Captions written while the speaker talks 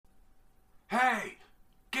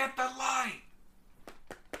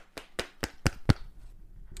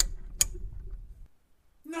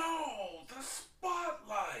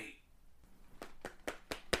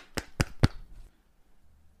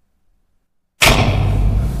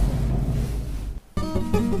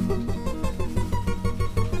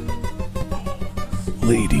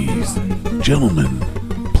Ladies, gentlemen,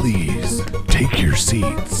 please take your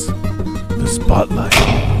seats. The spotlight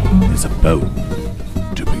is about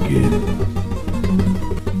to begin.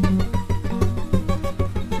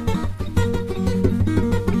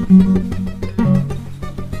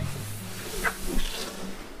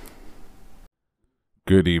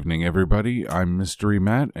 Good evening, everybody. I'm Mystery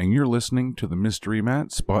Matt, and you're listening to the Mystery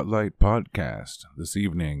Matt Spotlight Podcast. This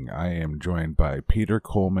evening, I am joined by Peter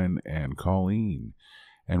Coleman and Colleen,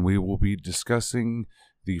 and we will be discussing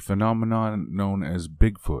the phenomenon known as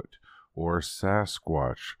Bigfoot, or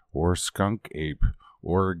Sasquatch, or Skunk Ape,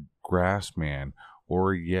 or Grassman,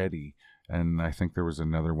 or Yeti, and I think there was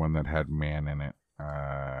another one that had man in it.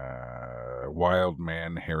 Wild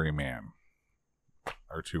Man, Hairy Man,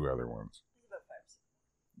 are two other ones.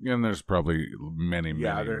 And there's probably many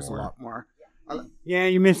Yeah, there's more. a lot more. Yeah,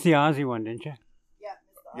 you missed the Aussie one, didn't you?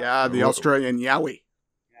 Yeah, the Australian Yowie.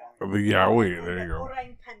 The Yowie, there you The go.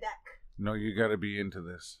 Orang Pendek. No, you got to be into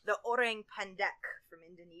this. The Orang Pendek from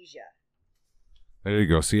Indonesia. There you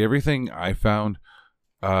go. See, everything I found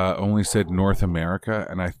only said North America,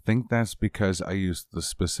 and I think that's because I used the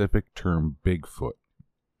specific term Bigfoot.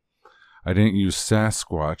 I didn't use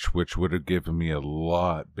Sasquatch, which would have given me a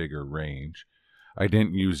lot bigger range. I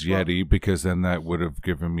didn't use Yeti because then that would have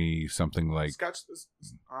given me something like...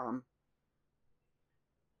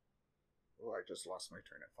 Oh, I just lost my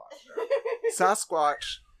train of thought there.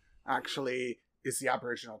 Sasquatch actually is the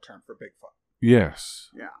Aboriginal term for Bigfoot. Yes.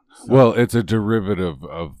 Yeah. Well, it's a derivative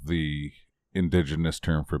of the indigenous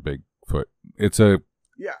term for Bigfoot. It's a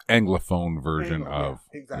Anglophone version of...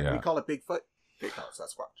 Yeah, exactly. Yeah. We call it Bigfoot. They call it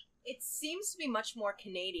Sasquatch. It seems to be much more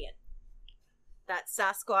Canadian. That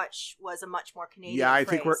Sasquatch was a much more Canadian Yeah, I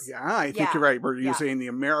phrase. think you're right. We're using the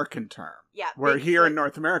American term. Yeah. Where here in Bigfoot.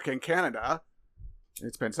 North America and Canada,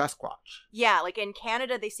 it's been Sasquatch. Yeah, like in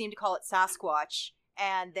Canada, they seem to call it Sasquatch.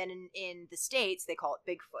 And then in the States, they call it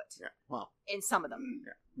Bigfoot. Yeah, well. In some of them.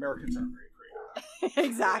 Yeah, Americans are very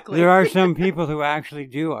creative. Exactly. There are some people who actually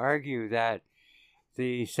do argue that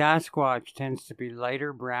the Sasquatch tends to be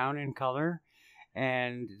lighter brown in color,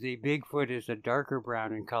 and the Bigfoot is a darker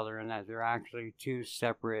brown in color, and that they're actually two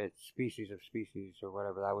separate species, or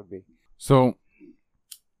whatever that would be. So,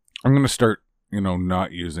 I'm going to start,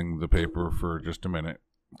 not using the paper for just a minute,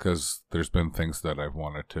 because there's been things that I've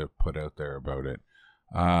wanted to put out there about it.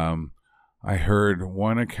 I heard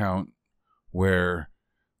one account where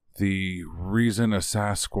the reason a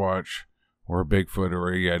Sasquatch or a Bigfoot or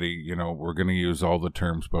a Yeti, we're going to use all the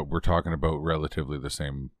terms, but we're talking about relatively the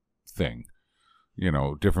same thing.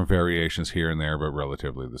 Different variations here and there, but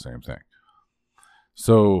relatively the same thing.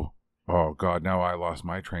 So, oh God, now I lost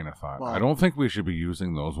my train of thought. Well, I don't think we should be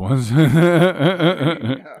using those ones.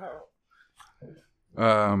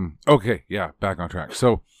 Okay, yeah, back on track.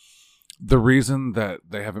 So, the reason that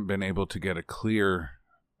they haven't been able to get a clear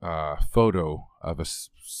photo of a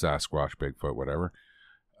Sasquatch, Bigfoot, whatever,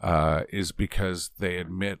 is because they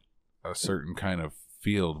admit a certain kind of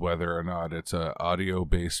field, whether or not it's a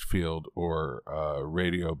audio-based field or a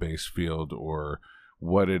radio-based field or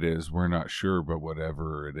what it is, we're not sure, but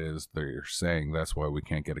whatever it is they're saying, that's why we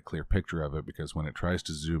can't get a clear picture of it, because when it tries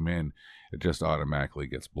to zoom in, it just automatically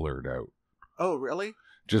gets blurred out. Oh, really?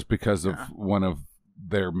 Just because of one of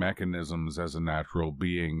their mechanisms as a natural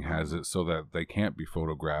being has it so that they can't be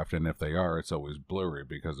photographed, and if they are, it's always blurry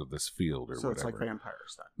because of this field or so whatever. it's like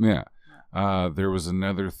vampires then. Yeah. There was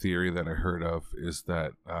another theory that I heard of is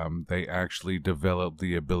that they actually developed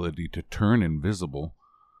the ability to turn invisible.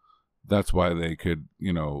 That's why they could,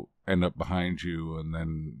 end up behind you and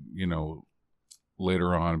then,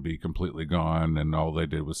 later on be completely gone, and all they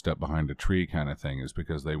did was step behind a tree kind of thing, is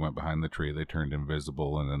because they went behind the tree, they turned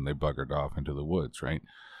invisible, and then they buggered off into the woods, right?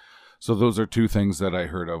 So those are two things that I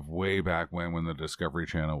heard of way back when the Discovery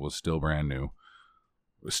Channel was still brand new.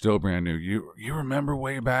 Still brand new. You remember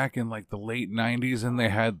way back in like the late 90s, and they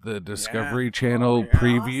had the Discovery Channel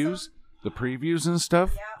previews? The previews and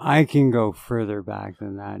stuff? I can go further back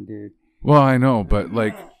than that, dude. Well, I know, but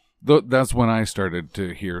like that's when I started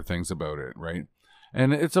to hear things about it, right?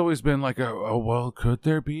 And it's always been like, well, could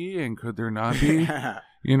there be and could there not be?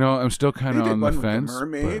 I'm still kind of on the fence. They did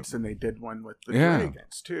one with the mermaids, and they did one with the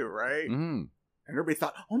dragons too, right? Mm. And everybody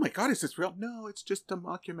thought, "Oh my God, is this real?" No, it's just a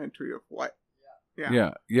mockumentary of what.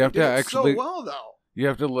 Yeah. You have They to did it actually. so well, though. You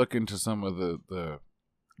have to look into some of the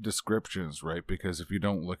descriptions, right? Because if you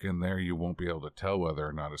don't look in there, you won't be able to tell whether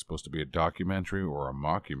or not it's supposed to be a documentary or a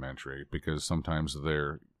mockumentary, because sometimes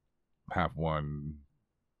they're half one,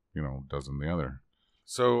 dozen the other.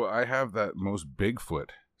 So I have that most Bigfoot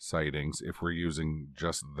sightings, if we're using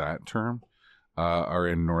just that term, are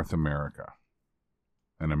in North America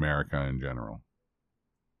and America in general.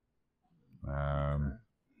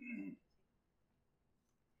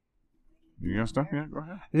 You got stuff? Yeah, go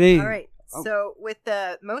ahead. All right. So with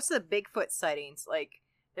most of the Bigfoot sightings, like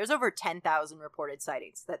there's over 10,000 reported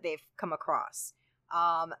sightings that they've come across.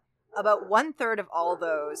 About 1/3 of all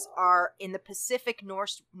those are in the Pacific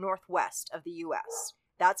Northwest of the U.S.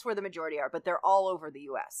 That's where the majority are, but they're all over the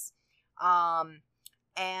U.S.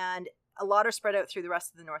 And a lot are spread out through the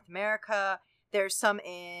rest of the North America. There's some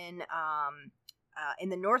in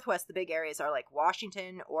the Northwest. The big areas are like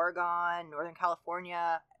Washington, Oregon, Northern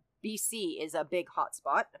California. BC is a big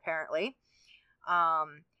hotspot, apparently.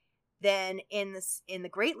 Then in the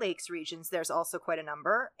Great Lakes regions, there's also quite a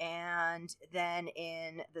number. And then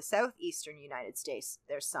in the southeastern United States,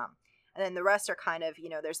 there's some. And then the rest are kind of,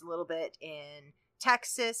 there's a little bit in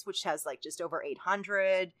Texas, which has like just over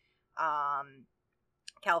 800.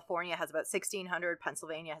 California has about 1,600.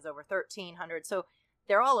 Pennsylvania has over 1,300. So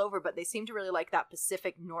they're all over, but they seem to really like that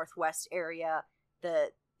Pacific Northwest area,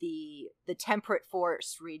 the temperate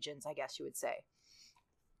forest regions, I guess you would say.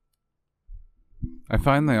 I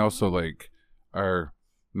find they also are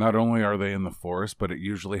not only are they in the forest, but it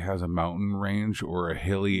usually has a mountain range or a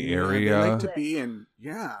hilly area. They like to be in,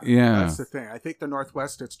 yeah. That's the thing. I think the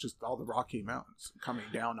Northwest, it's just all the Rocky Mountains coming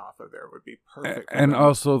down off of there would be perfect. And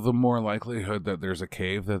also the more likelihood that there's a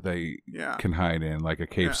cave that they can hide in, like a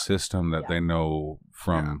cave system that they know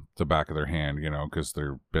from the back of their hand, because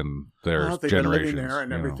they've been there generations. Been living there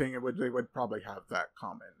and everything. They would probably have that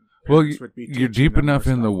common. Well, you're deep enough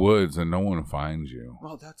in the woods and no one finds you.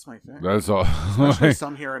 Well, that's my thing. That's all. Especially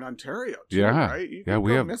some here in Ontario, too, right? You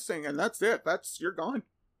we have missing, and that's it. You're gone.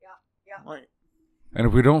 Yeah. Right. And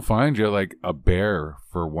if we don't find you, like a bear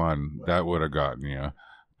for one, that would have gotten you.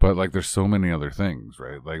 But there's so many other things,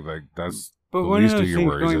 right? Like that's the least of your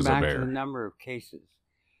worries is a bear. Going back to the number of cases,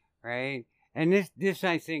 right? And this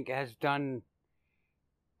I think has done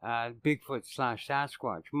Bigfoot /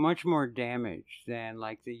 Sasquatch much more damage than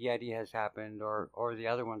like the Yeti has happened or the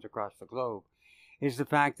other ones across the globe, is the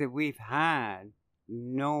fact that we've had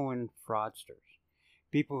known fraudsters,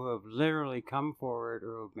 people who have literally come forward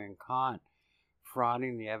or have been caught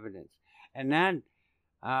frauding the evidence. And that,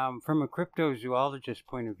 from a cryptozoologist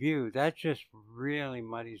point of view, that just really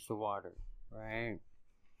muddies the water, right?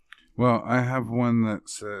 Well, I have one that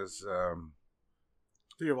says...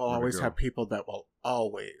 you will always have people that will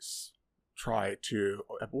always try to,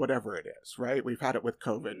 whatever it is, right? We've had it with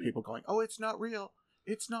COVID, people going, oh, it's not real.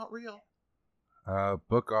 It's not real.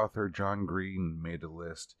 Book author John Green made a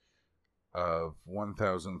list of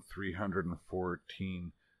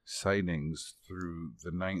 1,314 sightings through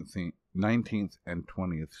the 19th and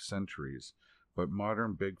 20th centuries, but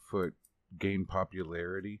modern Bigfoot gained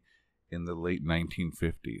popularity in the late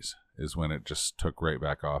 1950s is when it just took right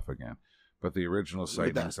back off again. But the original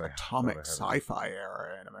sightings... atomic sci-fi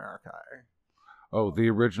era in America. Oh, the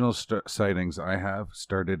original sightings I have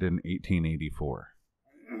started in 1884.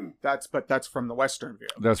 That's from the Western view.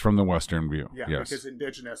 That's from the Western view, yes. Because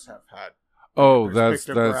indigenous have had... Oh, that's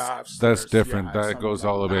different. That goes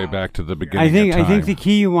all the way back to the beginning I think the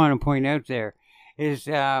key you want to point out there is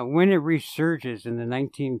when it resurges in the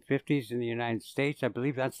 1950s in the United States, I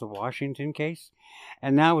believe that's the Washington case,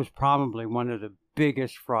 and that was probably one of the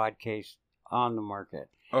biggest fraud cases on the market.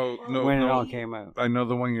 Oh, no. When it all came out. I know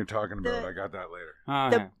the one you're talking about. I got that later.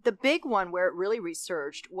 The big one where it really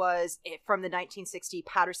resurged was from the 1960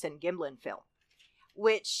 Patterson-Gimlin film,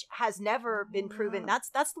 which has never been proven. That's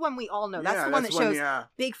the one we all know. That's the one that shows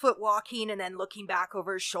Bigfoot walking and then looking back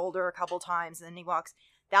over his shoulder a couple times and then he walks.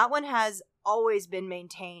 That one has always been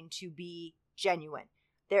maintained to be genuine.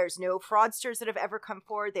 There's no fraudsters that have ever come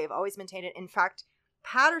forward. They've always maintained it. In fact,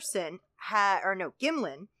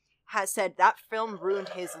 Gimlin has said that film ruined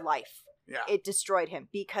his life. Yeah. It destroyed him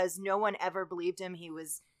because no one ever believed him. He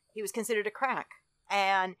was considered a crank.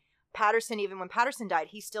 And Patterson, even when Patterson died,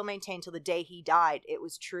 he still maintained till the day he died it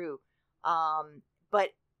was true.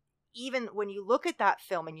 But even when you look at that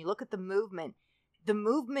film and you look at the movement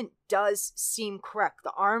does seem correct.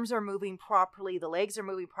 The arms are moving properly. The legs are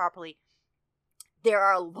moving properly. There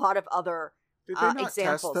are a lot of other Did they not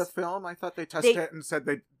examples. test the film? I thought they tested it and said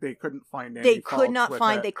they couldn't find any. They could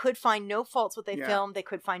find no faults with the film. They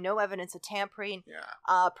could find no evidence of tampering.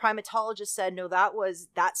 Yeah. Primatologist said no,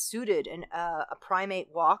 that suited a primate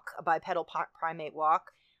walk, a bipedal primate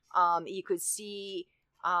walk. You could see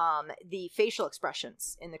the facial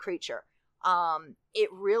expressions in the creature. It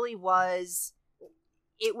really was.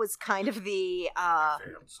 It was kind of the.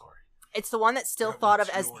 I'm sorry. It's the one that's still thought of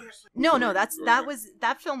as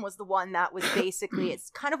that film was the one that was basically it's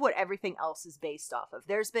kind of what everything else is based off of.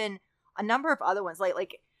 There's been a number of other ones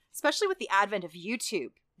like especially with the advent of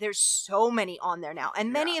YouTube, there's so many on there now.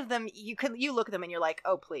 And many of them, you look at them and you're like,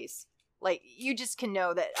 oh, please. Like, you just can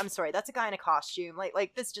know that, I'm sorry, that's a guy in a costume.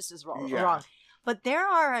 Like this just is wrong. But there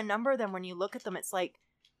are a number of them, when you look at them, it's like,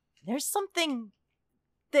 there's something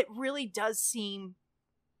that really does seem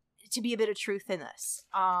to be a bit of truth in this.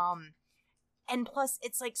 And plus,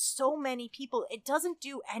 it's like so many people, it doesn't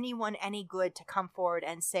do anyone any good to come forward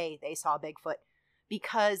and say they saw Bigfoot,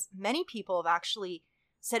 because many people have actually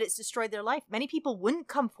said it's destroyed their life. Many people wouldn't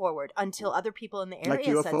come forward until other people in the area like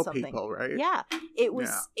UFO said something. People, right? Yeah.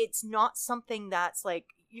 It's not something that's like,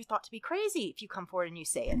 you're thought to be crazy if you come forward and you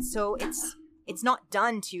say it. So it's not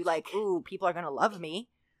done to like, ooh, people are going to love me.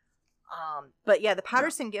 But yeah, the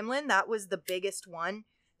Patterson Gimlin, that was the biggest one.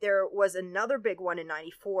 There was another big one in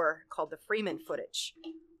 94 called the Freeman footage.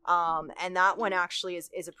 And that one actually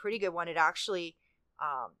is a pretty good one. It actually,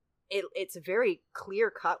 it's a very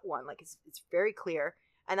clear cut one. Like it's very clear.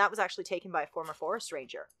 And that was actually taken by a former forest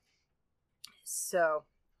ranger. So.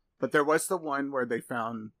 But there was the one where they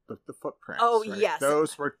found the footprints. Oh, right? yes.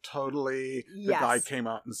 Those were totally, the guy came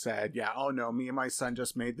out and said, yeah, oh no, me and my son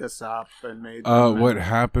just made this up and made what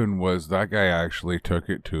happened was that guy actually took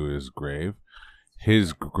it to his grave.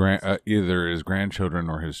 His either his grandchildren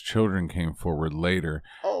or his children came forward later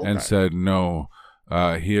and said no,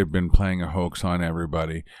 he had been playing a hoax on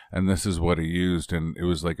everybody, and this is what he used, and it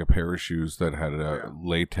was like a pair of shoes that had a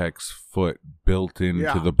latex foot built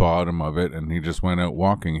into the bottom of it, and he just went out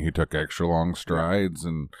walking. He took extra long strides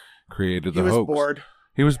and created the hoax. He was bored.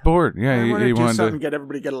 He was bored. Yeah, he wanted to get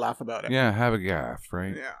everybody get a laugh about it. Yeah, have a gaff,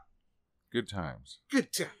 right? Yeah, good times.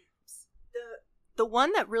 Good times. The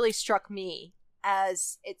one that really struck me,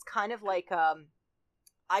 as it's kind of like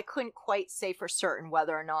I couldn't quite say for certain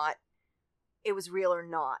whether or not it was real or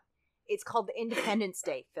not. It's called the Independence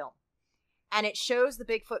Day film. And it shows the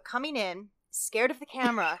Bigfoot coming in, scared of the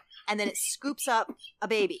camera, and then it scoops up a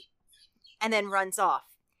baby and then runs off.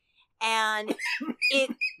 And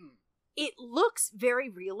it looks very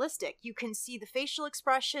realistic. You can see the facial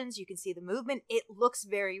expressions, you can see the movement. It looks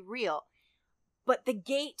very real. But the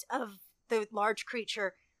gait of the large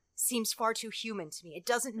creature seems far too human to me. It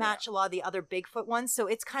doesn't match a lot of the other Bigfoot ones, so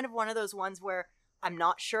it's kind of one of those ones where I'm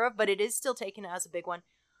not sure of, but it is still taken as a big one.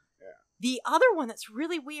 Yeah. The other one that's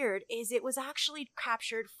really weird is it was actually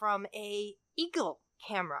captured from a eagle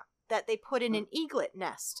camera that they put in an eaglet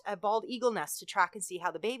nest, a bald eagle nest, to track and see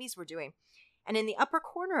how the babies were doing. And in the upper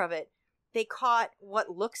corner of it, they caught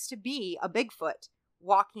what looks to be a Bigfoot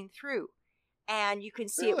walking through. And you can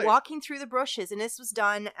see it walking through the bushes, and this was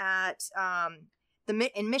done at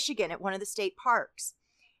in Michigan at one of the state parks.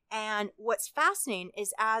 And what's fascinating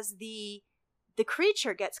is as the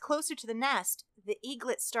creature gets closer to the nest, the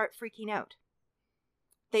eaglets start freaking out.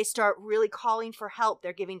 They start really calling for help.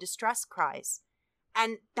 They're giving distress cries.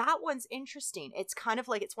 And that one's interesting. It's kind of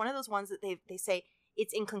like, it's one of those ones that they say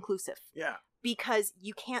it's inconclusive. Yeah. Because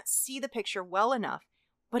you can't see the picture well enough,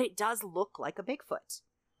 but it does look like a Bigfoot.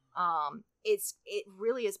 It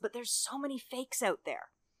really is, but there's so many fakes out there,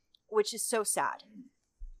 which is so sad.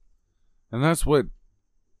 And that's what,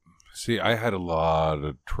 see, I had a lot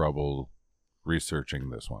of trouble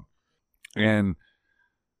researching this one. And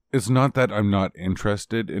it's not that I'm not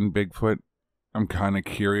interested in Bigfoot. I'm kind of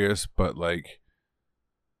curious, but like,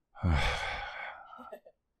 I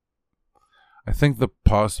think the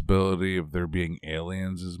possibility of there being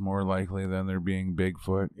aliens is more likely than there being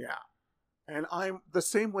Bigfoot. Yeah. And I'm the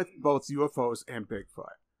same with both UFOs and Bigfoot.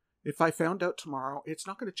 If I found out tomorrow, it's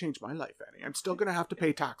not going to change my life any. I'm still going to have to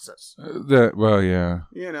pay taxes. Well, yeah.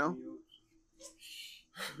 You know.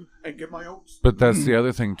 And get my oats. But that's the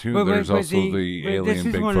other thing, too. There's also the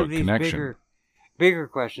alien-Bigfoot connection. Bigger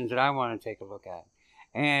questions that I want to take a look at.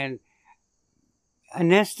 And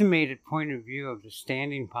an estimated point of view of the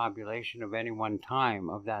standing population of any one time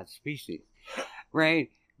of that species,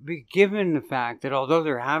 right? Given the fact that although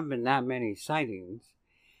there have been that many sightings,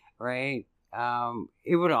 right,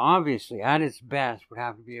 it would obviously, at its best, would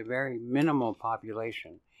have to be a very minimal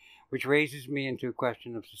population, which raises me into a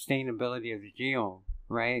question of sustainability of the genome,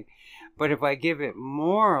 right? But if I give it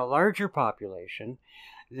a larger population,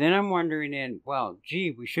 then I'm wondering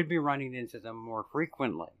we should be running into them more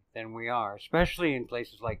frequently than we are, especially in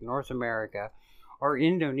places like North America or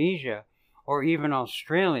Indonesia or even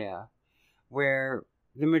Australia, where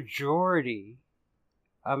the majority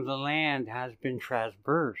of the land has been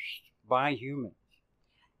traversed by humans.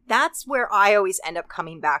 That's where I always end up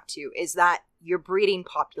coming back to, is that your breeding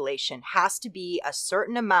population has to be a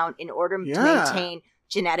certain amount in order to maintain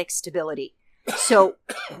genetic stability. So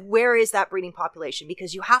where is that breeding population?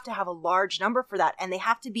 Because you have to have a large number for that, and they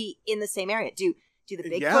have to be in the same area. Do Do the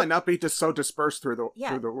Bigfoot... not be just so dispersed through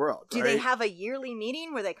the world. Do they have a yearly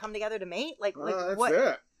meeting where they come together to mate? Like that's what?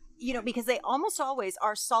 It. You know, because they almost always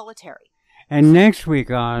are solitary. And next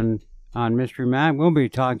week on Mystery Matt, we'll be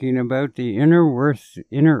talking about the Inner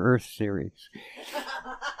Earth series.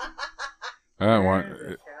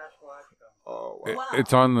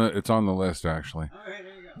 It's on the list actually.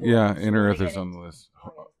 Yeah, Inner Earth is on the list.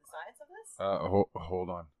 Hold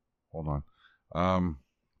on.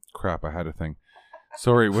 Crap, I had a thing.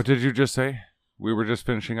 Sorry, what did you just say? We were just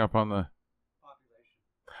finishing up on the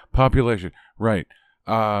population. Right.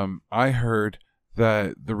 I heard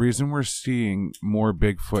that the reason we're seeing more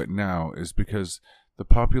Bigfoot now is because the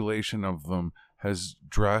population of them has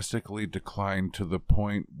drastically declined to the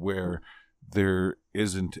point where there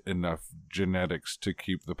isn't enough genetics to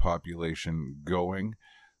keep the population going.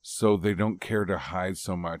 So they don't care to hide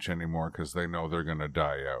so much anymore because they know they're going to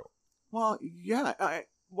die out. Well, yeah.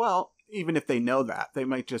 Even if they know that, they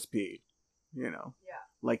might just be,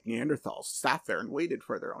 like Neanderthals, sat there and waited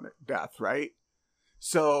for their own death, right?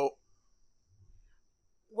 So,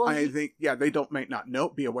 I think, they might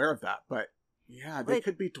not be aware of that, but they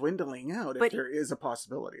could be dwindling out if there is a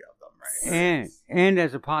possibility of them, right? And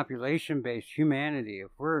as a population-based humanity,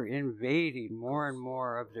 if we're invading more and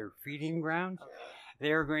more of their feeding grounds,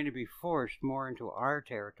 they are going to be forced more into our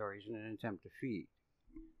territories in an attempt to feed.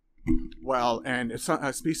 Well, and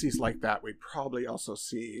a species like that, we probably also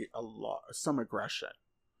see some aggression.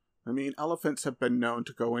 I mean, elephants have been known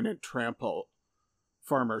to go in and trample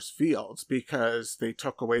farmers' fields because they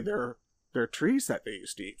took away their trees that they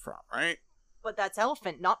used to eat from, right? But that's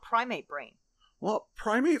elephant, not primate brain. Well,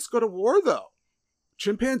 primates go to war, though.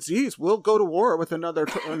 Chimpanzees will go to war with another.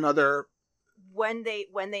 When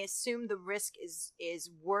they assume the risk is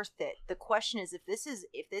worth it. The question is if this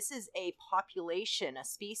is a population, a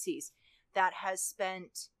species that has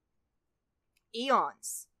spent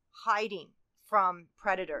eons hiding from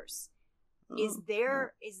predators, is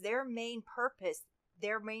their main purpose,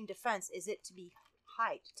 their main defense, is it to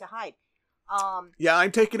hide?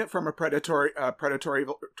 I'm taking it from a predatory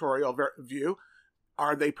view.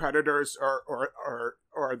 Are they predators or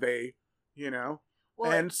are they,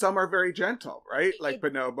 Well, and some are very gentle, right? Like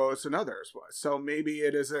bonobos and others. So maybe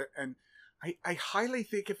it is and I highly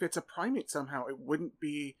think if it's a primate somehow, it wouldn't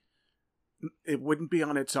be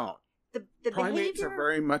on its own. The primates behavior...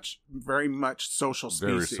 are very much social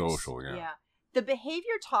species. Very social, yeah. The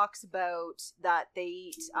behavior talks about that they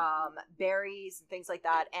eat berries and things like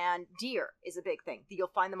that, and deer is a big thing. You'll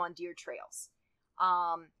find them on deer trails.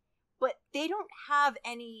 But they don't have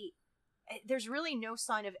any... There's really no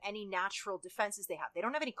sign of any natural defenses they have. They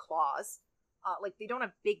don't have any claws. They don't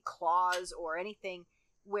have big claws or anything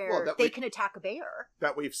where they can attack a bear.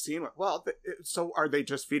 That we've seen. Well, so are they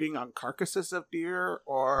just feeding on carcasses of deer,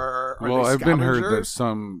 or are they I've scavengers? been heard that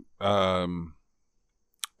some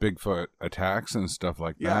Bigfoot attacks and stuff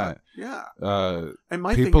like that. Yeah. And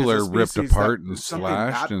people are ripped apart and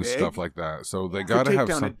slashed and stuff like that. So they got to have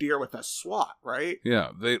down a deer with a swat, right?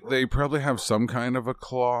 Yeah, they probably have some kind of a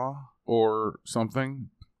claw or something,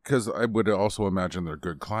 because I would also imagine they're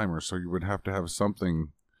good climbers, so you would have to have something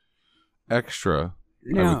extra.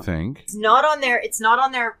 I would think it's not on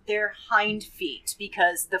their hind feet,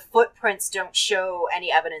 because the footprints don't show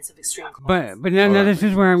any evidence of extreme claws. But now this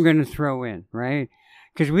is where I'm going to throw in, right?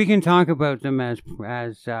 Because we can talk about them as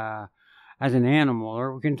an animal,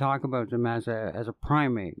 or we can talk about them as a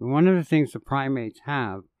primate. One of the things the primates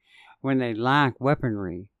have when they lack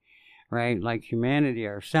weaponry, right, like humanity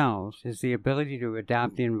ourselves, is the ability to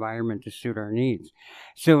adapt the environment to suit our needs.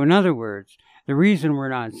 So in other words, the reason we're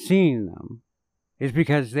not seeing them is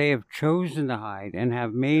because they have chosen to hide and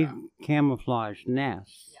have made camouflage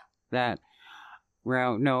nests that,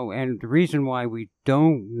 and the reason why we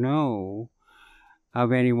don't know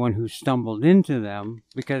of anyone who stumbled into them,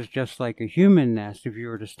 because just like a human nest, if you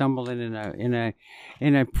were to stumble in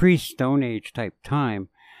a pre-Stone Age type time,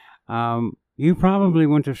 you probably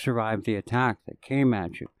wouldn't have survived the attack that came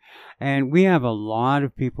at you. And we have a lot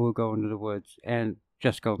of people who go into the woods and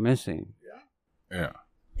just go missing. Yeah.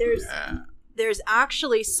 There's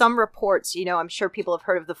actually some reports, I'm sure people have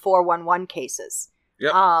heard of the 411 cases.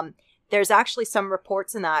 Yep. There's actually some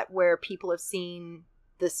reports in that where people have seen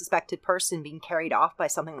the suspected person being carried off by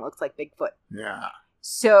something that looks like Bigfoot. Yeah.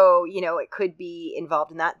 So, it could be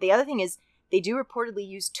involved in that. The other thing is they do reportedly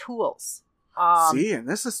use tools. See, and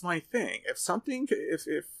this is my thing. If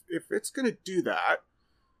it's going to do that,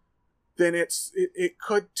 then it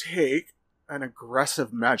could take an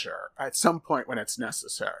aggressive measure at some point when it's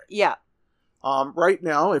necessary. Yeah. Right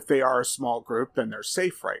now, if they are a small group, then they're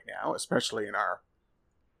safe right now, especially in our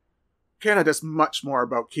Canada's much more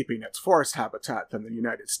about keeping its forest habitat than the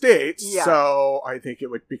United States. Yeah. So I think it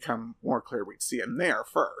would become more clear we'd see them there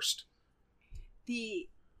first.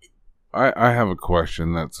 I have a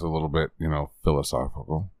question that's a little bit,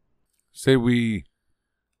 philosophical. Say we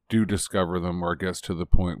do discover them, or it gets to the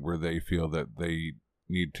point where they feel that they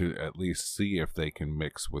need to at least see if they can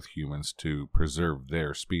mix with humans to preserve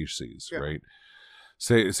their species, right?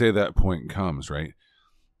 Say that point comes, right?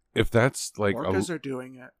 If that's like orcas are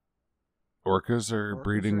doing it. Orcas are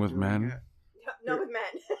breeding with men? No, with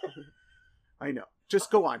men. I know.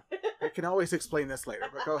 Just go on. I can always explain this later,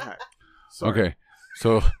 but go ahead. Sorry. Okay.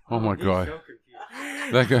 So, oh my God. So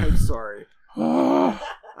confused. That guy. I'm sorry. Ah,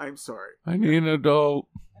 I'm sorry. I need an adult.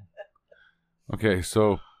 Okay,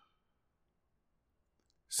 so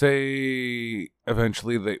say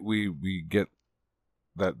eventually that we get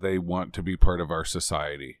that they want to be part of our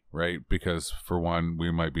society, right? Because for one,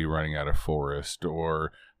 we might be running out of forest,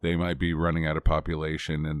 or they might be running out of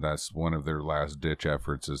population, and that's one of their last ditch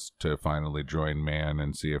efforts is to finally join man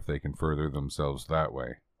and see if they can further themselves that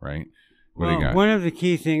way, right? What do you got? One of the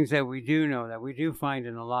key things that we do know that we do find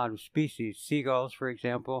in a lot of species, seagulls, for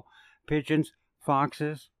example, pigeons,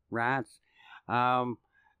 foxes, rats,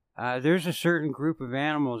 there's a certain group of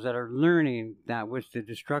animals that are learning that with the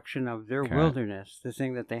destruction of their wilderness, the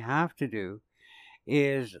thing that they have to do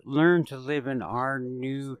is learn to live in our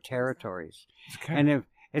new territories. And if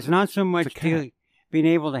it's not so much being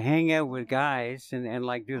able to hang out with guys and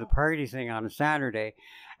like do the party thing on a Saturday,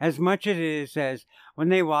 as much as it is as when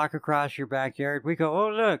they walk across your backyard, we go, oh,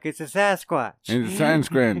 look, it's a Sasquatch. It's a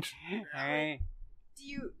Sasquatch. Right?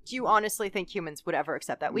 Do you honestly think humans would ever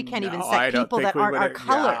accept that? We can't even No, I accept don't people think that we aren't would- our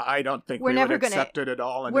color. Yeah, I don't think We're we never would gonna- accept it at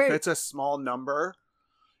all. And if it's a small number,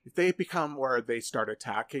 if they become where they start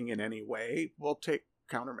attacking in any way, we'll take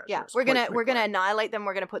countermeasures. Yeah, we're gonna annihilate them.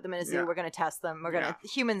 We're gonna put them in a zoo. Yeah. We're gonna test them.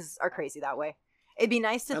 Humans are crazy that way. It'd be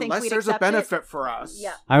nice to think unless we'd there's a accept it. benefit for us.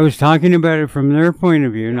 Yeah. I was talking about it from their point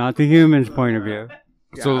of view, not the human's point of view.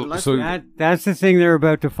 Yeah, So- unless so- we- That's the thing they're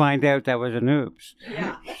about to find out that was an oops.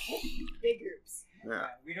 Yeah. Big groups. yeah.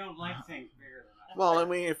 We don't like things bigger than us. Well, I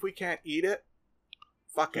mean, if we can't eat it,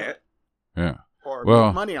 fuck it, Yeah. or Well-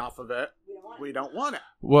 make money off of it, we don't want it.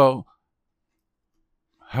 Well,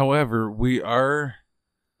 however, we are,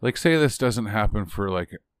 like, say this doesn't happen for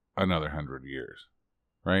like another 100 years,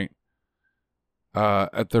 right?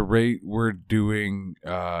 At the rate we're doing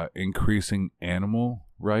increasing animal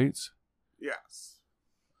rights, Yes.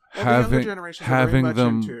 Well, the younger having generations are very having much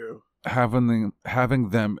them into- having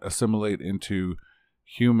them assimilate into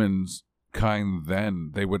humans kind,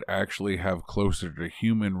 then they would actually have closer to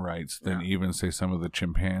human rights than even say some of the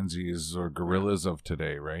chimpanzees or gorillas of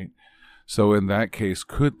today, right? So in that case,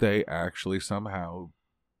 could they actually somehow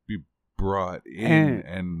be brought in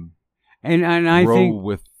and I grow think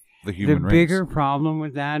with the the human race? bigger problem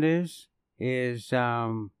with that is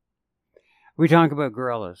we talk about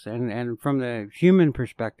gorillas, and from the human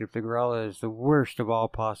perspective, the gorilla is the worst of all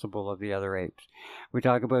possible of the other apes. We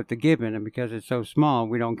talk about the gibbon, and because it's so small,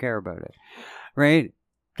 we don't care about it, right?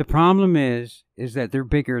 The problem is that they're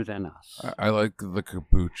bigger than us, I like the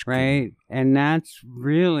capuchin. right? And that's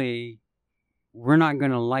really, we're not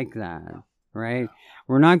going to like that, right?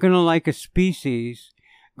 We're not going to like a species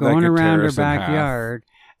That going could around tear our us in half. backyard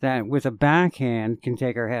that with a backhand can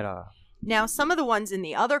take our head off. Now, some of the ones in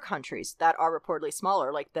the other countries that are reportedly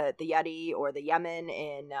smaller, like the Yeti or the Yemen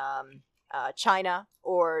in China,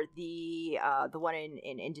 or the one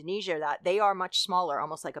in Indonesia, that they are much smaller,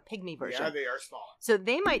 almost like a pygmy version. Yeah, they are small. So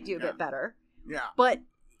they might do a bit better. Yeah. But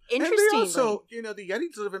And interestingly, they also, the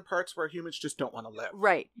Yetis live in parts where humans just don't want to live.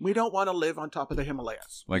 right? We don't want to live on top of the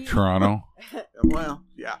Himalayas. Like Toronto. Well,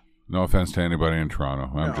 yeah. No offense to anybody in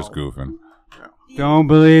Toronto. I'm just No. goofing. Don't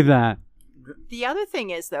believe that. The other thing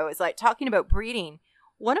is, though, is like talking about breeding.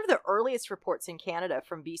 One of the earliest reports in Canada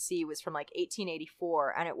from BC was from like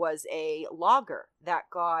 1884, and it was a logger that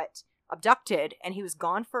got abducted, and he was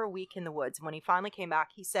gone for a week in the woods. And when he finally came back,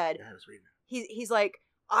 he said, Yeah, I was reading it. he's like,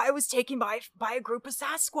 I was taken by a group of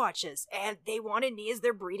Sasquatches, and they wanted me as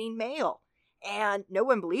their breeding male. And no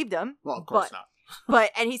one believed him. Well, of course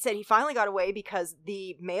But and he said he finally got away because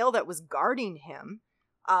the male that was guarding him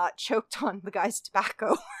choked on the guy's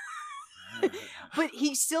tobacco. But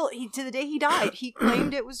he to the day he died, he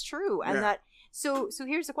claimed it was true. And that so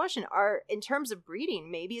here's the question. In terms of breeding,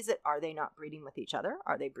 maybe are they not breeding with each other?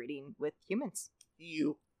 Are they breeding with humans?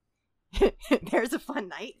 You. There's a fun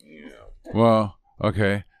night. Well,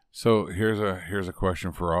 okay. So here's a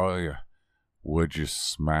question for all of you. Would you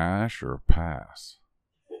smash or pass?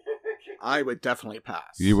 I would definitely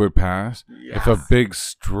pass. You would pass? Yes. If a big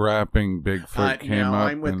strapping Bigfoot came no,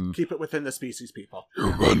 up I'm with and... keep it within the species, people.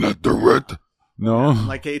 You're gonna do it. No?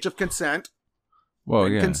 Like age of consent. Well,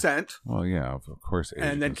 and yeah. consent. Well, yeah, of course. Age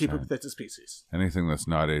And then of keep it consent. within the species. Anything that's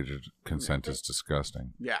not age of consent is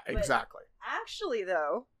disgusting. Yeah, But- exactly. Actually,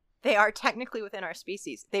 though, they are technically within our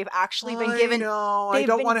species. They've actually been given. No, I they've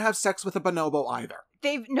don't been- want to have sex with a bonobo either.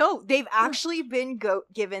 They've actually been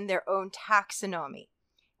given their own taxonomy.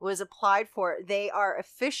 Was applied for. They are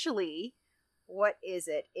officially, what is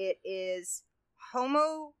it? It is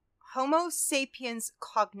Homo sapiens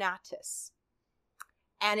cognatus.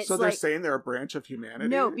 And it's So they're like, saying they're a branch of humanity?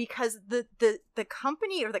 no, because the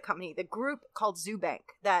group called Zoobank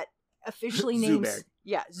that officially names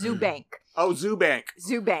Zoobank. Zoobank. Oh, Zoobank.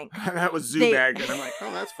 Zoobank. That was They- Zoobag, and I'm like,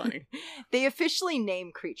 oh, that's funny. They officially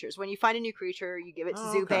name creatures. When you find a new creature, you give it to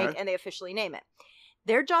Oh, Zoobank okay. and they officially name it.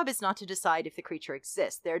 Their job is not to decide if the creature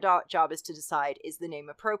exists. Their job is to decide, is the name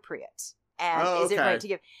appropriate? And Oh, is it okay. right to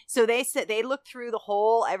give? So they look through the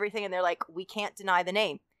whole everything and they're like, we can't deny the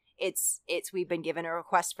name. We've been given a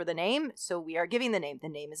request for the name, so we are giving the name. The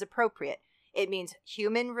name is appropriate. It means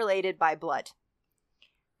human related by blood.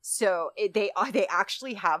 So they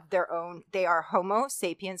actually have their own. They are Homo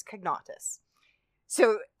sapiens cognatus.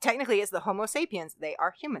 So technically, as the Homo sapiens, they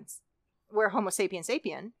are humans. We're Homo sapiens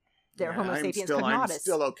sapien. They're Homo sapiens I'm cognatus.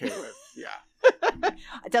 still okay with, yeah.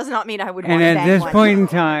 It does not mean I would And want to at bang this one. point in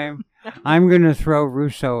time, I'm going to throw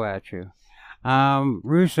Rousseau at you.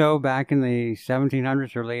 Rousseau, back in the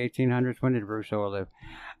 1700s, early 1800s, when did Rousseau live?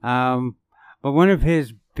 But one of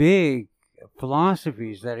his big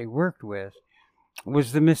philosophies that he worked with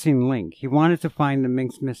was the missing link. He wanted to find the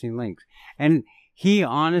missing links. And he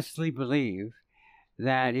honestly believed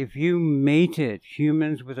that if you mated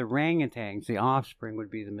humans with orangutans, the offspring would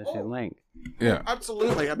be the missing link. Yeah.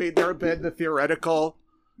 Absolutely. I mean, there have been the theoretical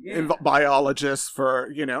biologists for,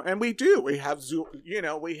 and we have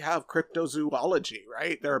we have cryptozoology,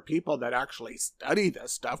 right? There are people that actually study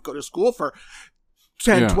this stuff, go to school for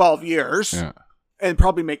 10, 12 years. Yeah. And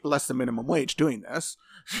probably make less than minimum wage doing this.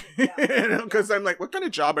 Because I'm like, what kind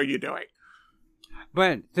of job are you doing?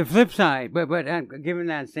 But the flip side, but given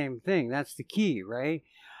that same thing, that's the key, right?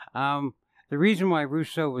 The reason why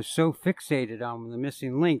Rousseau was so fixated on the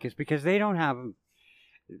missing link is because they don't have.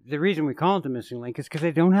 The reason we call it the missing link is because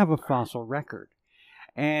they don't have a fossil record,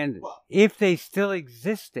 and if they still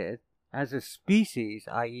existed as a species,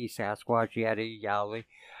 i.e., Sasquatch, Yeti, Yowley,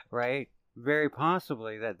 right? Very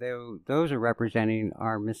possibly that those are representing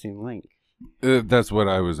our missing link. That's what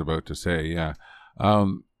I was about to say, yeah.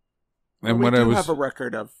 And we when do I was... have a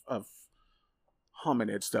record of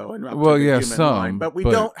hominids, though. And Well, yeah, human some, line, but we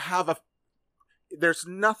don't have there's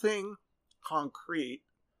nothing concrete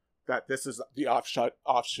that this is the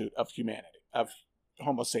offshoot of humanity, of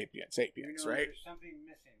Homo sapiens, right? There's something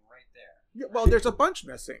missing right there. Yeah, well, there's a bunch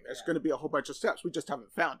missing. There's going to be a whole bunch of steps. We just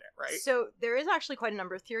haven't found it, right? So there is actually quite a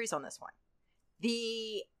number of theories on this one.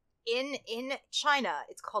 In China,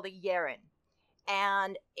 it's called a Yeren,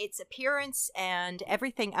 and its appearance and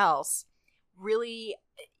everything else really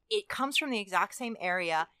it comes from the exact same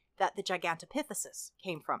area that the Gigantopithecus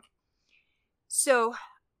came from. So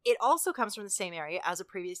it also comes from the same area as a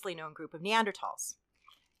previously known group of Neanderthals.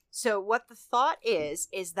 So what the thought is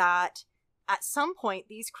that at some point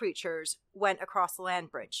these creatures went across the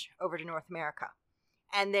land bridge over to North America.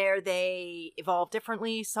 And there they evolved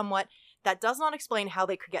differently somewhat. That does not explain how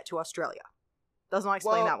they could get to Australia. Does not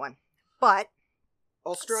explain that one. But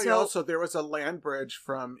Australia also, there was a land bridge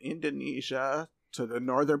from Indonesia to the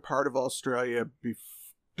northern part of Australia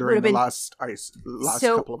during the last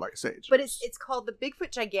couple of ice ages. But it's called the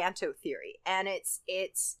Bigfoot Giganto theory, and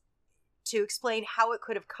it's to explain how it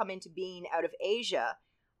could have come into being out of Asia,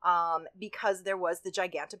 because there was the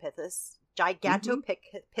Gigantopithecus.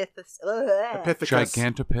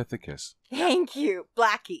 Gigantopithecus. Thank you,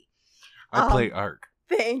 Blackie. I play Ark.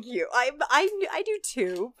 Thank you. I do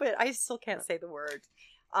too, but I still can't say the word.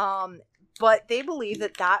 But they believe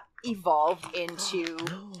that evolved into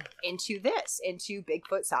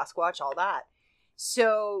Bigfoot, Sasquatch, all that.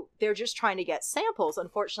 So they're just trying to get samples.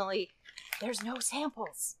 Unfortunately, there's no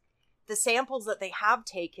samples. The samples that they have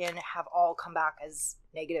taken have all come back as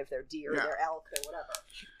negative. They're deer, they're elk, they're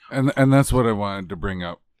whatever. And that's what I wanted to bring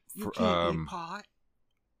up pot.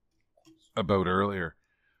 about earlier.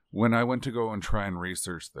 When I went to go and try and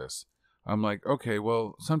research this, I'm like, okay,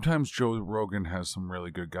 well, sometimes Joe Rogan has some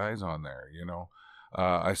really good guys on there,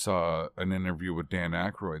 I saw an interview with Dan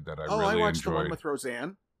Aykroyd that I really enjoyed. I watched the one with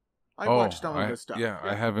Roseanne. I watched some of his stuff. Yeah,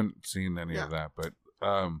 I haven't seen any of that, but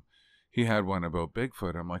he had one about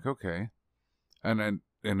Bigfoot. I'm like, okay. And then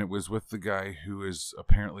and it was with the guy who is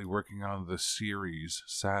apparently working on the series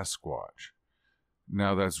Sasquatch.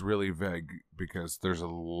 Now that's really vague because there's a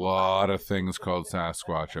lot of things called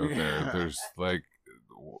Sasquatch out there. There's like,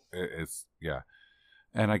 it's yeah.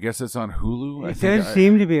 And I guess it's on Hulu. It does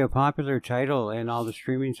seem to be a popular title in all the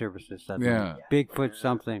streaming services. Yeah. Bigfoot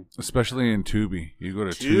something. Especially in Tubi. You go to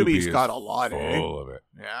Tubi's Tubi, got a lot full of it.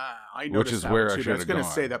 Yeah, I noticed Which is that where one I too. should I was have going to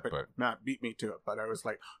gone, say that, but but- Matt beat me to it. But I was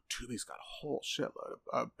like, Tubi's got a whole shitload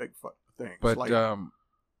of Bigfoot things. But like, so,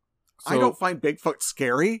 I don't find Bigfoot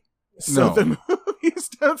scary. So No. the movies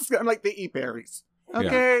don't like they eat berries.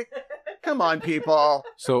 Okay, come on, people.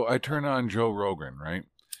 So I turn on Joe Rogan, right?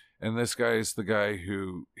 And this guy is the guy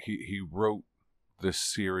who he wrote this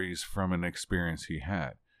series from an experience he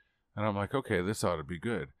had. And I'm like, okay, this ought to be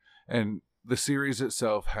good. And the series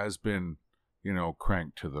itself has been,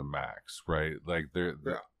 cranked to the max, right? Like it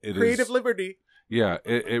Creative is, liberty. Yeah,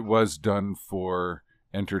 it was done for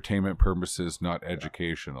entertainment purposes, not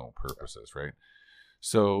educational purposes, right?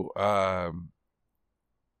 So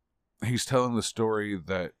he's telling the story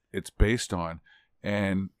that it's based on,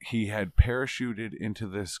 and he had parachuted into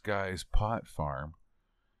this guy's pot farm,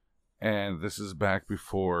 and this is back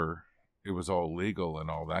before it was all legal and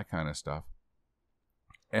all that kind of stuff.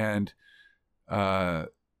 And they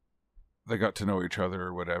got to know each other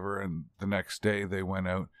or whatever, and the next day they went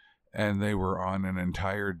out and they were on an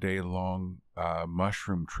entire day-long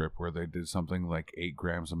mushroom trip where they did something like 8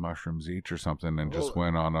 grams of mushrooms each or something, and just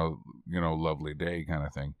went on a lovely day kind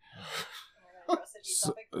of thing.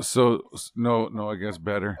 So no, I guess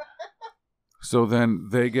better. So then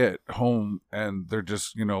they get home and they're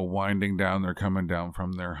just winding down. They're coming down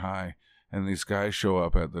from their high, and these guys show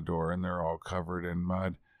up at the door and they're all covered in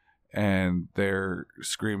mud. And they're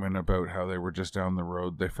screaming about how they were just down the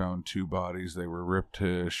road. They found 2 bodies. They were ripped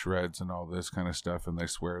to shreds and all this kind of stuff. And they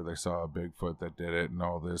swear they saw a Bigfoot that did it and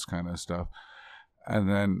all this kind of stuff. And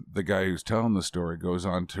then the guy who's telling the story goes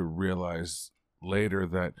on to realize later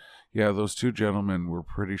that, yeah, those 2 gentlemen were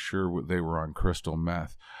pretty sure they were on crystal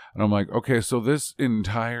meth. And I'm like, okay, so this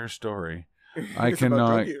entire story, I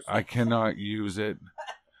cannot use it.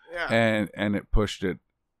 Yeah. And it pushed it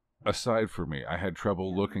aside for me. I had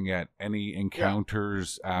trouble looking at any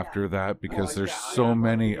encounters after that because there's so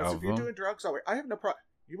many of if you're them. doing drugs, I have no problem.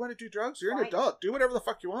 You want to do drugs? You're an adult. Do whatever the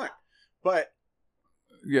fuck you want. But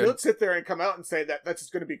don't sit there and come out and say that that's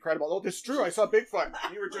going to be credible. Oh, this is true. I saw Bigfoot.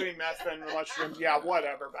 You were doing meth and mushrooms. Yeah,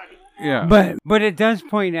 whatever, buddy. Yeah. But it does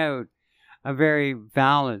point out a very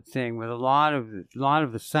valid thing with a lot of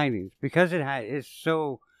the sightings, because it is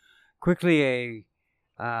so quickly a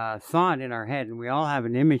thought in our head, and we all have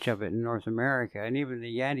an image of it in North America, and even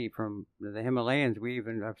the Yeti from the Himalayas, we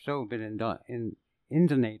even have so been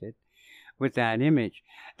inundated with that image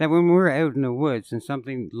that when we're out in the woods and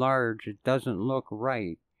something large, it doesn't look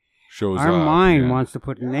right, our mind wants to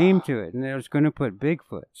put a name to it, and it's going to put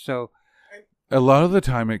Bigfoot. So a lot of the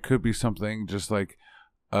time it could be something just like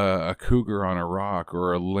a cougar on a rock,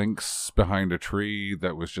 or a lynx behind a tree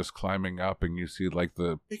that was just climbing up, and you see like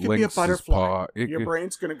the lynx's paw. Your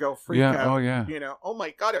brain's going to go freak out. Oh yeah. Oh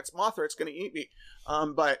my God, it's Mothra. It's going to eat me.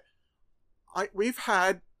 But we've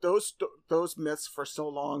had those myths for so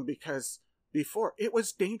long because before it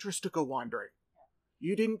was dangerous to go wandering.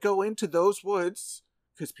 You didn't go into those woods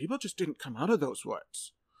because people just didn't come out of those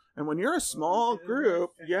woods. And when you're a small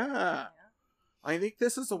group, I think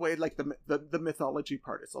this is a way, like the mythology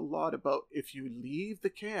part. It's a lot about if you leave the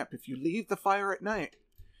camp, if you leave the fire at night,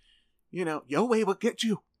 Yahweh will get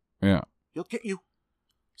you. Yeah. He'll get you.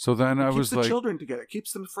 So then I was like, keeps the children together,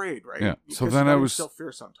 keeps them afraid, right? Yeah. So Because then I was still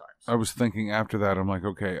fear sometimes. I was thinking after that, I'm like,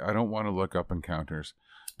 okay, I don't want to look up encounters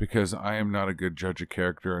because I am not a good judge of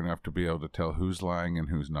character enough to be able to tell who's lying and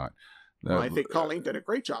who's not. Well, I think Colleen did a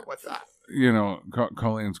great job with that.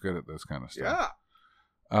 Colleen's good at this kind of stuff.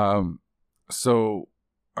 Yeah. So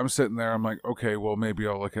I'm sitting there, I'm like, okay, well, maybe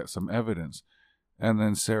I'll look at some evidence. And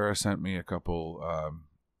then Sarah sent me a couple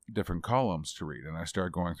different columns to read, and I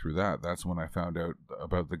started going through that. That's when I found out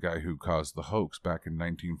about the guy who caused the hoax back in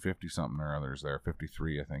 1950-something or others there,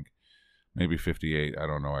 53, I think. Maybe 58, I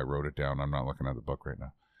don't know, I wrote it down. I'm not looking at the book right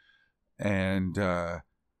now. And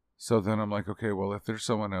so then I'm like, okay, well, if there's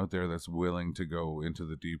someone out there that's willing to go into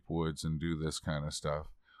the deep woods and do this kind of stuff,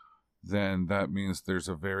 then that means there's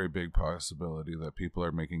a very big possibility that people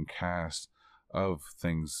are making casts of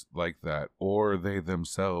things like that, or they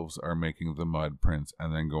themselves are making the mud prints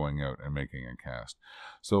and then going out and making a cast.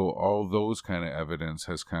 So all those kind of evidence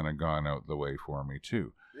has kind of gone out the way for me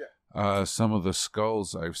too. Yeah. Some of the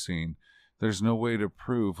skulls I've seen, there's no way to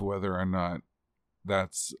prove whether or not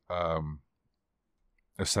that's a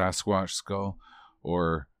Sasquatch skull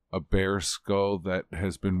or a bear skull that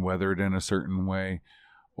has been weathered in a certain way,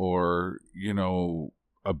 or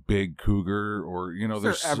a big cougar, or Has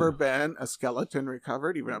there ever been a skeleton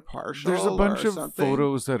recovered, even a partial? There's a bunch of something?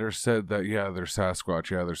 photos that are said that they're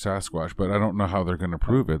Sasquatch, but I don't know how they're going to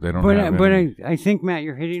prove it. They don't. I think, Matt,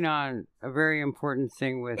 you're hitting on a very important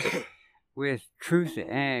thing with truth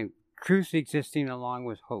and truth existing along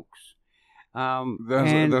with hoax.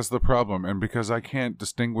 That's the problem, and because I can't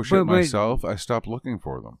distinguish it myself, I stopped looking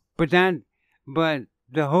for them. But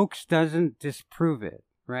the hoax doesn't disprove it,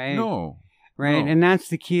 right? No. Right, No. and that's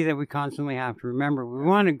the key that we constantly have to remember. We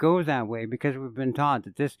want to go that way because we've been taught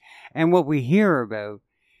that this, and what we hear about,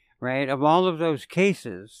 right, of all of those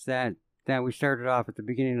cases that we started off at the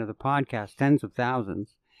beginning of the podcast, tens of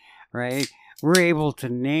thousands, right, we're able to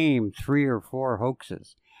name 3 or 4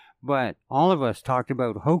 hoaxes. But all of us talked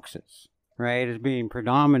about hoaxes, right, as being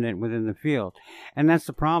predominant within the field. And that's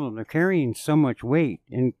the problem. They're carrying so much weight,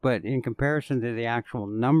 but in comparison to the actual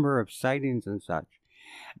number of sightings and such,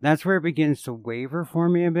 that's where it begins to waver for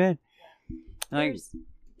me a bit. Like,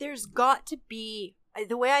 there's got to be,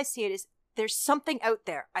 the way I see it is, there's something out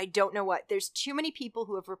there. I don't know what. There's too many people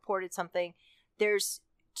who have reported something. There's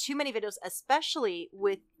too many videos, especially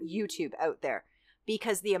with YouTube out there,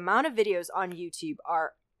 because the amount of videos on YouTube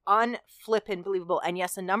are unflippin' believable. And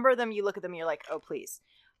yes, a number of them, you look at them, you're like, oh, please.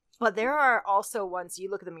 But there are also ones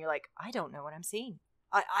you look at them, you're like, I don't know what I'm seeing.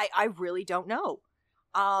 I really don't know.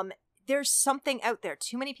 There's something out there.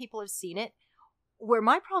 Too many people have seen it. Where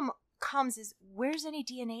my problem comes is, where's any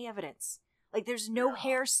DNA evidence? Like, there's no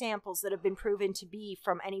hair samples that have been proven to be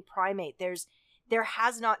from any primate. There's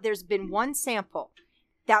been one sample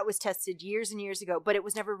that was tested years and years ago, but it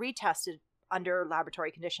was never retested under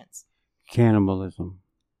laboratory conditions. Cannibalism.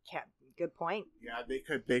 Good point. Yeah,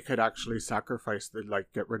 they could actually sacrifice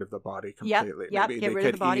get rid of the body completely. Yep, Maybe get they rid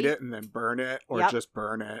of could the body. eat it and then burn it, or just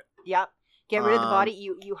burn it. Yep. Get rid of the body.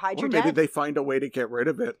 You hide your maybe dead. they find a way to get rid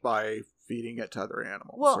of it by feeding it to other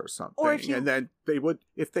animals or something. Or and then they would,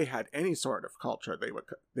 if they had any sort of culture,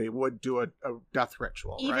 they would do a death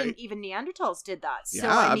ritual, right? Even Neanderthals did that. So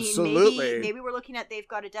yeah, I mean, absolutely. maybe we're looking at, they've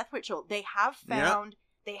got a death ritual. They have found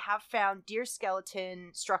deer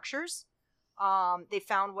skeleton structures. They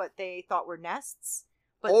found what they thought were nests.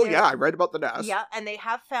 But I read about the nest. Yeah, and they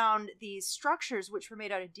have found these structures which were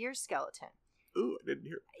made out of deer skeleton. Ooh, I didn't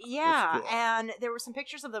hear. Yeah, cool. And there were some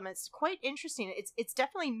pictures of them. It's quite interesting. It's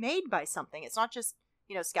definitely made by something. It's not just,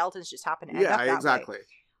 skeletons just happen to end up that way. Exactly.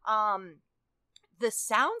 The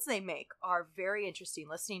sounds they make are very interesting,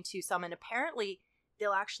 listening to some, and apparently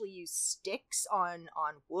they'll actually use sticks on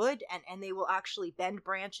wood, and they will actually bend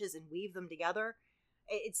branches and weave them together.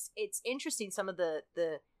 It's interesting, some of the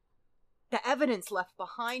evidence left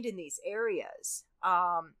behind in these areas.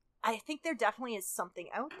 I think there definitely is something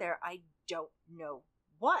out there. I don't know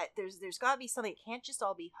what. There's got to be something. It can't just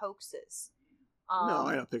all be hoaxes. No,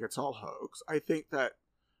 I don't think it's all hoax. I think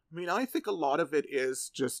a lot of it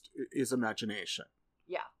is imagination.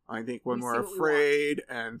 Yeah. I think when we're afraid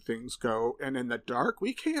and things go, and in the dark,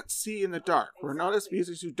 we can't see in the dark. Exactly. We're not a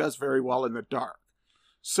species who does very well in the dark.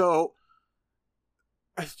 So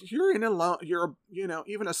if you're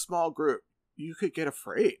even a small group, you could get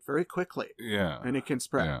afraid very quickly. Yeah. And it can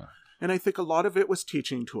spread. Yeah. And I think a lot of it was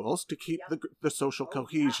teaching tools to keep the social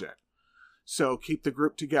cohesion. Yeah. So keep the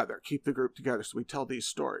group together. So we tell these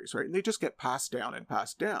stories, right? And they just get passed down and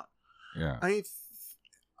passed down. Yeah.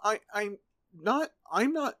 I'm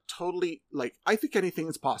not totally, I think anything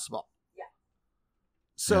is possible. Yeah.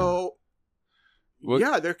 So,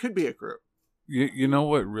 there could be a group. You know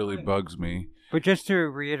what really bugs me? But just to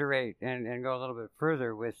reiterate and go a little bit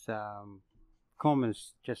further with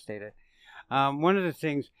Coleman's just stated, one of the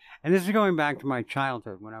things, and this is going back to my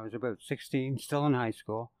childhood when I was about 16, still in high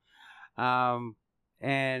school, and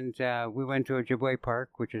we went to Ojibwe Park,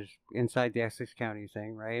 which is inside the Essex County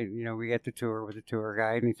thing, right? We get the tour with a tour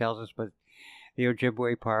guide, and he tells us about the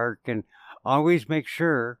Ojibwe Park, and always make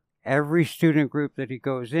sure every student group that he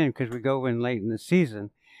goes in, because we go in late in the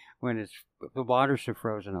season when the waters are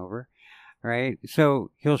frozen over, right?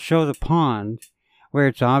 So he'll show the pond where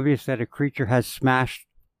it's obvious that a creature has smashed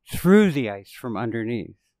through the ice from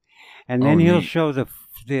underneath. And then he'll show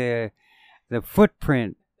the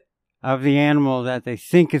footprint of the animal that they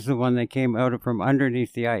think is the one that came out from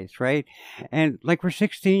underneath the ice, right? And we're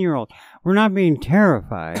 16-year-olds. We're not being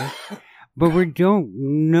terrified, but we don't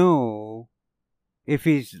know if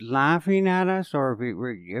he's laughing at us or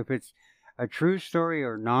if it's a true story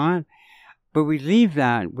or not. But we leave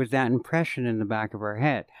that with that impression in the back of our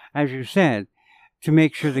head, as you said, to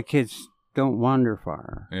make sure the kids don't wander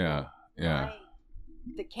far. Yeah, yeah.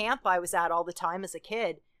 The camp I was at all the time as a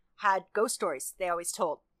kid had ghost stories they always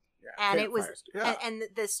told. And it was, yeah. and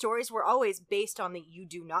the stories were always based on the you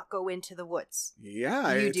do not go into the woods.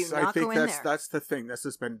 Yeah, you do not I think go in there. That's the thing. This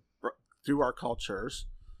has been through our cultures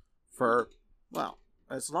for, well,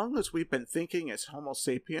 as long as we've been thinking as Homo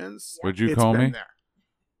sapiens. Would you it's call been me?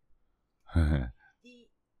 There.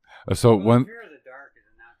 So one. Fear of the dark is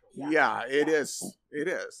a natural. Yeah, it is. It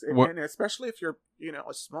is, What- and especially if you're,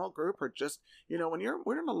 a small group or just, when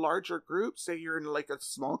we're in a larger group. Say you're in like a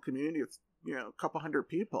small community of, a couple hundred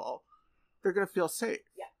people, they're gonna feel safe.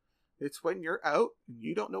 Yeah. It's when you're out and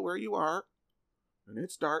you don't know where you are, and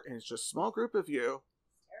it's dark and it's just a small group of you.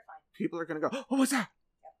 Terrifying. People are gonna go, "Oh, what was that?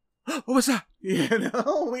 What was that?"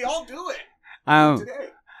 We all do it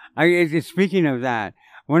today. Speaking of that,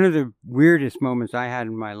 one of the weirdest moments I had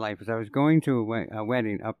in my life is I was going to a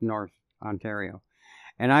wedding up north, Ontario.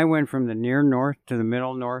 And I went from the near north to the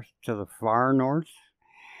middle north to the far north.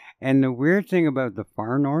 And the weird thing about the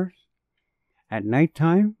far north, at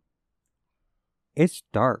nighttime, it's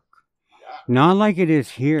dark. Not like it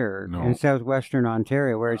is here in southwestern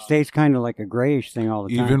Ontario, where it stays kind of like a grayish thing all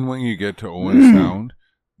the time. Even when you get to Owen Sound,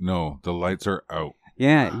 no, the lights are out.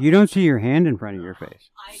 Yeah, you don't see your hand in front of your face.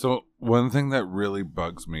 So one thing that really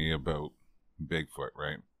bugs me about Bigfoot,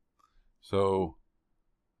 right? So,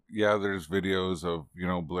 yeah, there's videos of,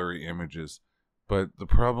 blurry images. But the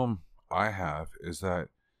problem I have is that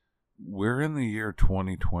we're in the year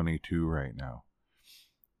 2022 right now.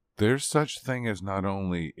 There's such thing as not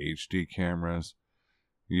only HD cameras,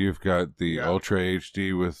 you've got the Ultra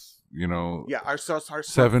HD with, our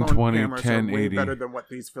 720, cameras are way 1080. better than what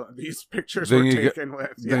these pictures were taken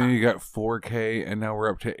with. Yeah. Then you got 4K, and now we're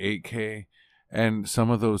up to 8K. And some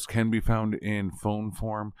of those can be found in phone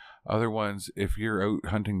form. Other ones, if you're out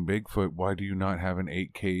hunting Bigfoot, why do you not have an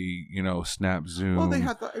 8K, snap zoom? Well, they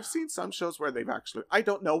have. I've seen some shows where they've actually. I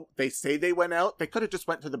don't know. They say they went out. They could have just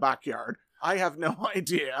went to the backyard. I have no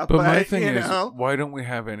idea. But my thing is, why don't we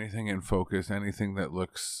have anything in focus? Anything that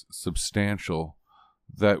looks substantial,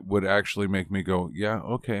 that would actually make me go, yeah,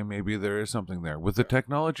 okay, maybe there is something there. With the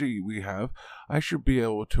technology we have, I should be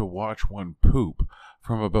able to watch one poop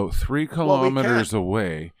from about 3 kilometers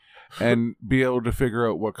away and be able to figure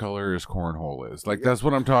out what color his cornhole is. Like, that's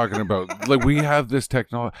what I'm talking about. Like, we have this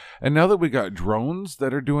technology. And now that we got drones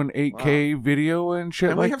that are doing 8K video and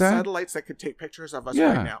shit like that. And we have satellites that could take pictures of us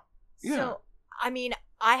right now. Yeah. So, I mean,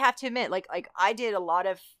 I have to admit, like I did a lot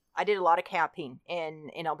of camping in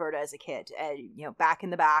Alberta as a kid. Back in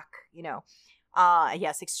the back,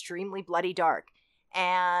 yes, extremely bloody dark.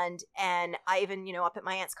 And I even, up at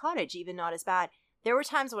my aunt's cottage, even not as bad. There were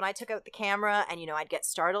times when I took out the camera and, I'd get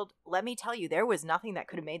startled. Let me tell you, there was nothing that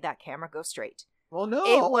could have made that camera go straight. Well, no,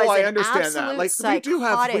 it was I understand that. Like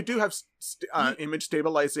psychotic. we do have image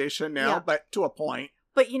stabilization now, but to a point.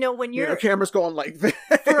 But when you're camera's going like this,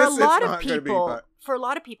 for a lot of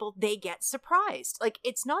people, they get surprised. Like,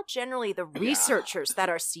 it's not generally the researchers that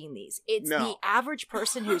are seeing these. It's the average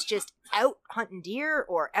person who's just out hunting deer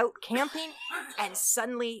or out camping, and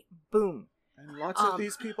suddenly, boom. And lots of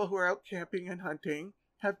these people who are out camping and hunting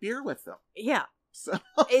have beer with them. Yeah. So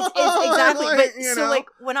it's exactly. But so, like,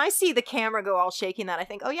 when I see the camera go all shaking, that I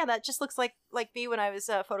think, oh yeah, that just looks like me when I was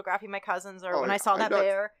photographing my cousins, or when I saw that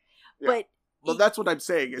bear. Yeah. But well, that's what I'm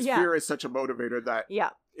saying. Is fear is such a motivator that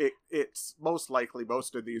it's most likely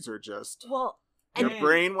most of these are just your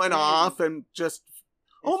brain went off and just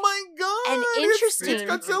oh my god, and interesting, it's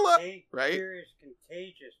Godzilla, right? Fear is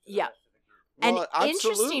contagious. Yeah. Well, an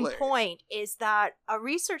interesting point is that a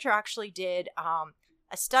researcher actually did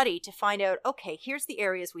a study to find out, okay, here's the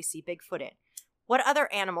areas we see Bigfoot in. What other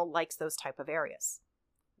animal likes those type of areas?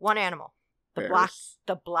 One animal,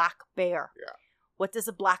 the black bear. Yeah. What does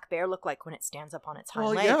a black bear look like when it stands up on its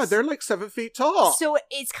hind legs? Yeah, they're like 7 feet tall. So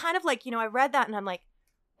it's kind of like, I read that and I'm like,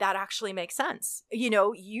 that actually makes sense.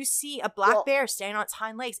 You see a black bear standing on its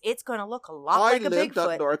hind legs, it's going to look a lot like a Bigfoot. I lived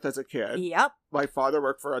up north as a kid. Yep. My father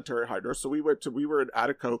worked for Ontario Hydro, so we were in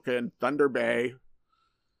Atikokan and Thunder Bay.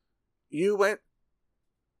 There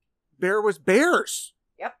was bears.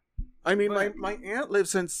 Yep. I mean, my aunt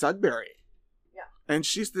lives in Sudbury. Yeah. And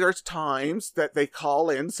there's times that they call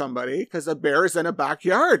in somebody because a bear is in a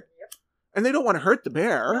backyard. Yep. And they don't want to hurt the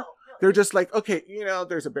bear. No. They're just like, okay,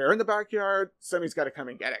 there's a bear in the backyard. Somebody's got to come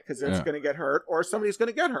and get it because it's going to get hurt, or somebody's going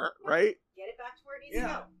to get hurt, right? Get it back to where it needs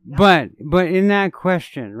to go. But in that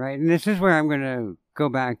question, right, and this is where I'm going to go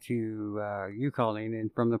back to you, Colleen,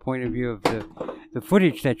 and from the point of view of the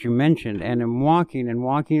footage that you mentioned, and in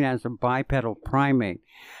walking as a bipedal primate.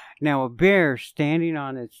 Now, a bear standing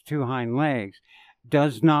on its 2 hind legs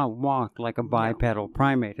does not walk like a bipedal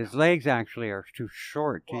primate. His legs actually are too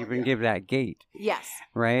short to even give that gait. Yes.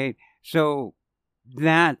 Right? So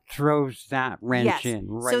that throws that wrench in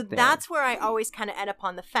right so there. That's where I always kind of end up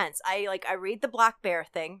on the fence. I read the black bear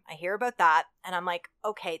thing, I hear about that, and I'm like,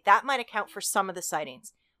 okay, that might account for some of the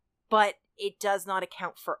sightings, but it does not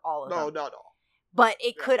account for all of them. No, not all. But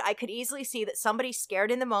I could easily see that somebody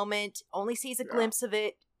scared in the moment, only sees a glimpse of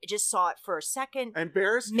it, just saw it for a second. And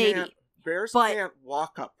bears maybe. can't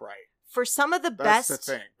walk upright. For some of the That's best,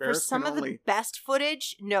 the thing. for some of the best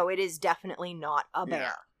footage, no, it is definitely not a bear.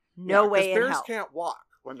 Yeah. No way in bears hell. can't walk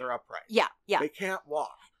when they're upright. Yeah. They can't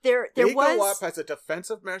walk. There They was go up as a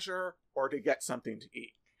defensive measure or to get something to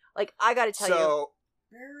eat. like I got to tell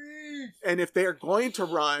you. And if they're going to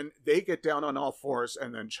run, they get down on all fours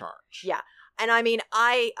and then charge. Yeah. And I mean,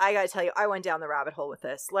 I got to tell you, I went down the rabbit hole with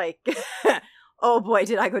this. Like, oh boy,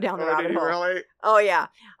 did I go down the rabbit did you hole. Really? Oh, yeah.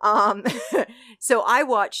 So I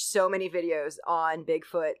watched so many videos on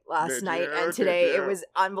Bigfoot last night and today. It was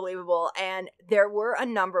unbelievable. And there were a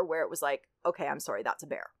number where it was like, okay, I'm sorry, that's a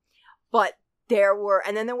bear. But there were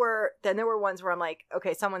ones where I'm like,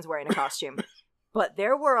 okay, someone's wearing a costume. But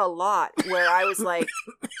there were a lot where I was like,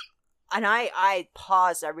 and I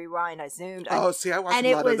paused, I rewind, I zoomed. I watched a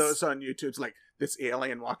lot of those on YouTube. It's like this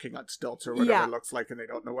alien walking on stilts or whatever it looks like, and they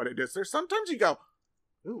don't know what it is. There's sometimes you go,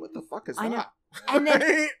 ooh, what the fuck is that? Know.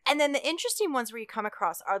 And then the interesting ones where you come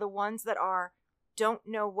across are the ones that don't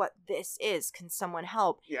know what this is. Can someone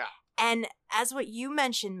help? Yeah. And as what you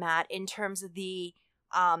mentioned, Matt, in terms of the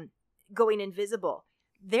going invisible,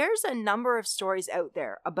 there's a number of stories out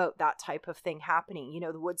there about that type of thing happening. You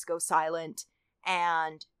know, the woods go silent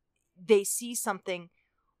and they see something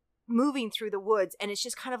moving through the woods, and it's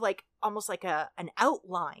just kind of like almost like an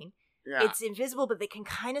outline. Yeah. It's invisible, but they can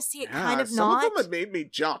kind of see it, kind of not. Some of them have made me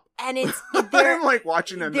jump. And it's I'm like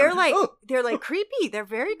watching them. They're like creepy. They're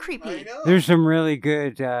very creepy. I know. There's some really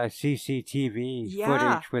good CCTV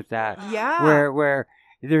footage with that. Yeah. Where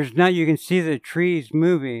there's not, you can see the trees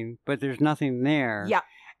moving, but there's nothing there. Yeah.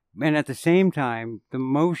 And at the same time, the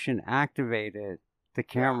motion activated the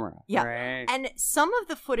camera. Yeah. Right? And some of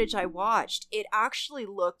the footage I watched, it actually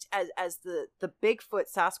looked as the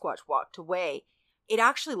Bigfoot Sasquatch walked away, it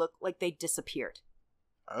actually looked like they disappeared.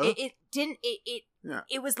 Oh. It didn't. It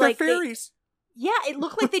was They're like fairies. It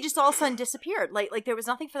looked like they just all of a sudden disappeared. Like there was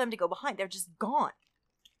nothing for them to go behind. They're just gone.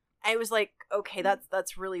 I was like, okay,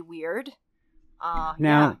 that's really weird.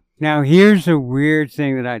 Now here's a weird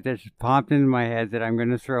thing that just popped into my head that I'm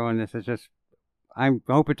going to throw in this. It's just, I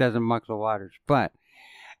hope it doesn't muck the waters. But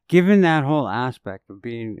given that whole aspect of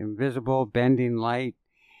being invisible, bending light,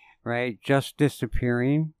 right, just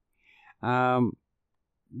disappearing,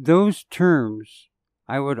 those terms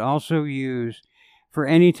I would also use for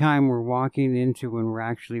any time we're walking into when we're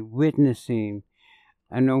actually witnessing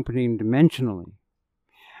an opening dimensionally,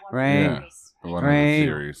 right? Yeah. One right. of the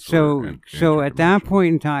theories so at that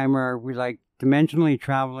point in time, are we like dimensionally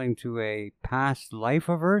traveling to a past life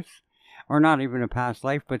of Earth, or not even a past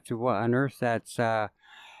life, but to an Earth that's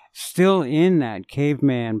still in that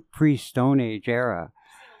caveman pre-Stone Age era?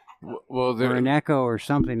 Well, or an echo or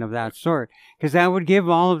something of that sort, because that would give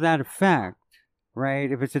all of that effect,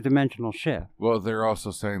 right? If it's a dimensional shift. Well, they're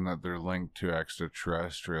also saying that they're linked to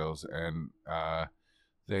extraterrestrials, and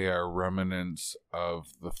they are remnants of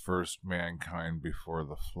the first mankind before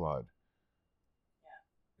the flood.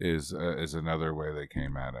 Is another way they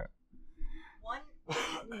came at it.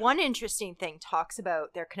 One interesting thing talks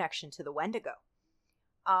about their connection to the Wendigo.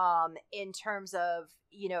 In terms of,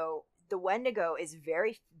 you know, the Wendigo is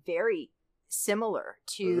very, very similar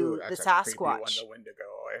to the Sasquatch. One, the Wendigo,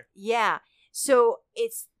 eh? Yeah. So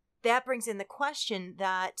that brings in the question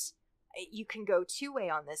that you can go two-way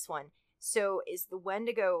on this one. So is the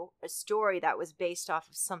Wendigo a story that was based off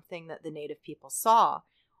of something that the native people saw?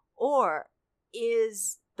 Or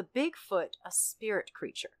is the Bigfoot a spirit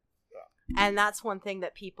creature? Yeah. And that's one thing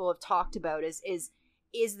that people have talked about is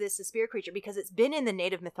this a spirit creature? Because it's been in the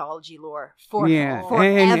native mythology lore forever.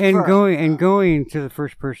 And going to the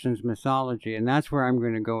first person's mythology, and that's where I'm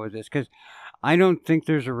going to go with this, because I don't think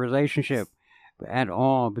there's a relationship at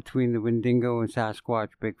all between the Wendigo and Sasquatch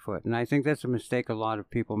Bigfoot, and I think that's a mistake a lot of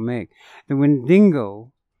people make. The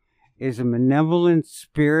Wendigo is a malevolent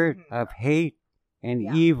spirit of hate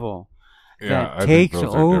and evil that takes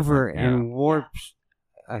over and warps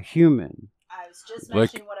a human. I was just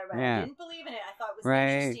mentioning what I read. Yeah. I didn't believe in it. I thought it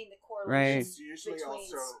was interesting, the correlation between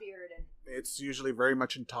spirit and... It's usually very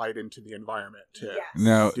much tied into the environment, too. Yes.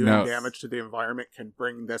 Now, damage to the environment can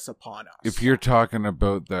bring this upon us. If you're talking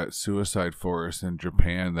about that suicide forest in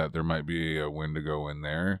Japan, that there might be a Wendigo in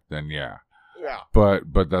there, then yeah. Yeah.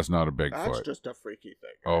 But that's not a Bigfoot. That's just a freaky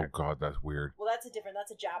thing. Oh, God, that's weird. Well, that's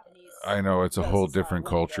a Japanese... I know, it's a whole different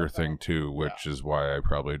culture thing, too, which is why I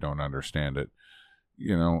probably don't understand it.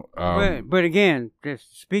 You know, but again,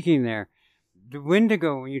 just speaking there, the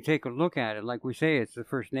Wendigo, when you take a look at it, like we say, it's the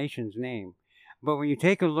First Nations name. But when you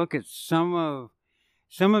take a look at some of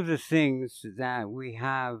the things that we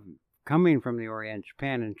have coming from the Orient,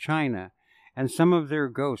 Japan, and China, and some of their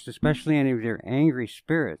ghosts, especially any of their angry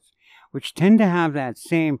spirits, which tend to have that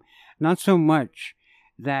same, not so much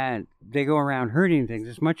that they go around hurting things,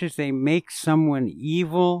 as much as they make someone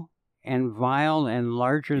evil and vile and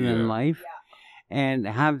larger than life, and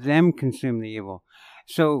have them consume the evil.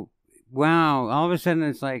 So, wow, all of a sudden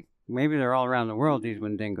it's like, maybe they're all around the world, these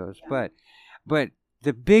Wendigos, but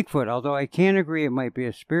the Bigfoot, although I can't agree it might be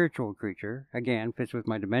a spiritual creature, again, fits with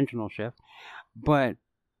my dimensional shift, but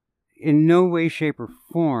in no way, shape, or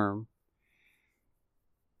form,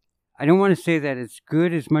 I don't want to say that it's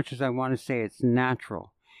good as much as I want to say it's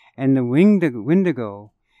natural. And the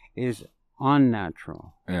Wendigo is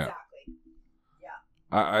unnatural. Yeah. Exactly.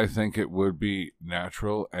 I think it would be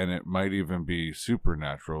natural, and it might even be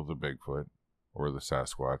supernatural, the Bigfoot, or the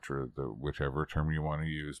Sasquatch, or the whichever term you want to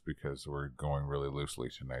use, because we're going really loosely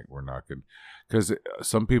tonight. We're not good, because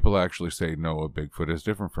some people actually say no, a Bigfoot is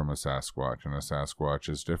different from a Sasquatch, and a Sasquatch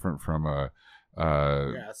is different from a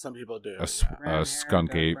some people do. A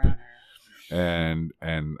skunk ape, and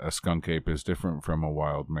a skunk ape is different from a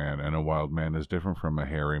wild man, and a wild man is different from a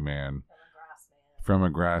hairy man, from a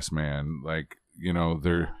grass man. Like, you know,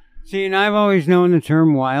 they're... See, and I've always known the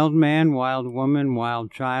term wild man, wild woman,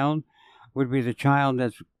 wild child would be the child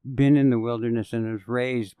that's been in the wilderness and is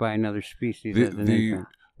raised by another species as an the infant.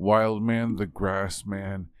 wild man, the grass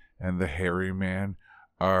man, and the hairy man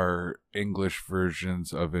are English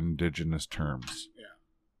versions of indigenous terms.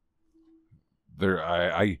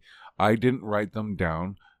 Yeah. I didn't write them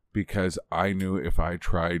down because I knew if I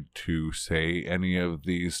tried to say any of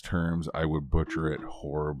these terms, I would butcher it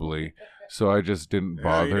horribly. So I just didn't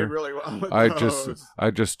bother. You did really well with those.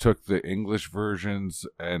 I just took the English versions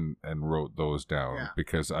and wrote those down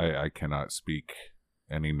because I cannot speak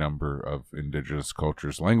any number of indigenous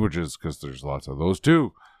cultures' languages, because there's lots of those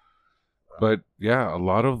too. But yeah, a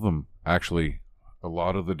lot of them, actually, a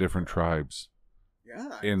lot of the different tribes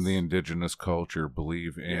in the indigenous culture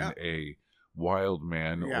believe in a wild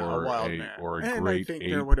man or a and great I think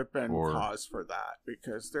ape. there would have been cause for that,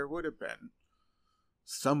 because there would have been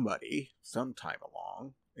somebody sometime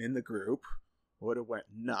along in the group would have went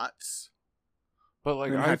nuts, but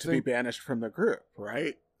like, I had to be banished from the group,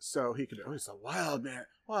 right? So he could, he's a wild man.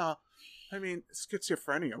 Well, I mean,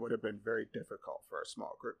 schizophrenia would have been very difficult for a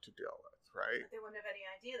small group to deal with, right? But they wouldn't have any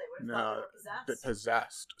idea. They would have thought they were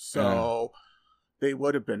possessed. So they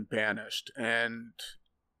would have been banished, and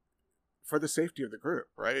for the safety of the group,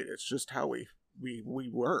 right? It's just how we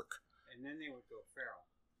work. And then they would go feral.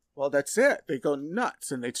 Well, that's it. They go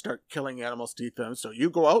nuts, and they'd start killing animals to eat them. So you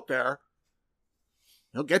go out there,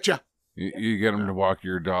 he'll get you. You get them to walk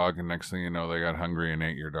your dog, and next thing you know, they got hungry and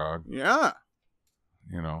ate your dog. Yeah.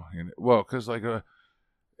 You know, well, because like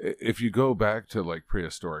if you go back to like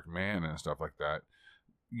prehistoric man and stuff like that,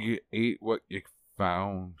 you ate what you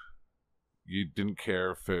found. You didn't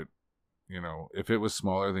care if it, you know, if it was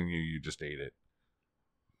smaller than you just ate it.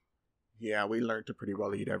 Yeah, we learned to pretty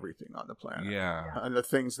well eat everything on the planet. Yeah. And the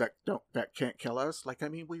things that can't kill us, like, I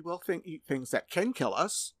mean, we will eat things that can kill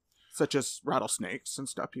us, such as rattlesnakes and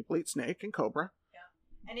stuff. People eat snake and cobra.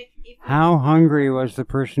 Yeah. And if how hungry was the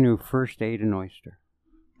person who first ate an oyster?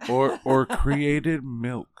 Or created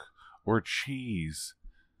milk or cheese.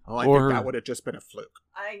 Oh, I think that would have just been a fluke.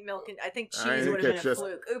 I think cheese would have been a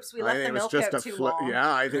fluke. Oops, we left the milk out too long.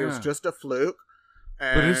 Yeah, I think it was just a fluke.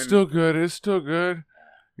 But it's still good. It's still good.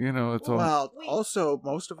 You know, it's all... Well, also,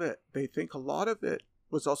 most of it, they think a lot of it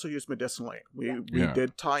was also used medicinally. We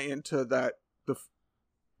did tie into that,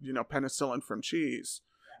 penicillin from cheese.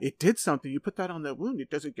 It did something. You put that on the wound, it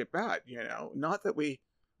doesn't get bad, you know. Not that we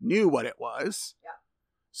knew what it was. Yeah.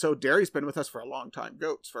 So dairy's been with us for a long time.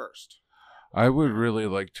 Goats first. I would really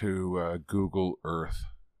like to Google Earth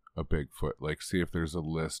a Bigfoot. Like, see if there's a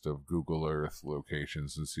list of Google Earth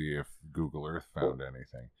locations and see if Google Earth found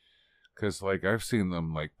anything. Because, like, I've seen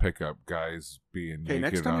them, like, pick up guys being naked. Okay,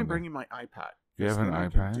 next time I'm bringing my iPad. You have an iPad? I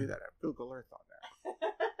can do that. I have Google Earth on there.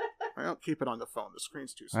 I don't keep it on the phone. The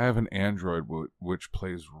screen's too small. I have an Android which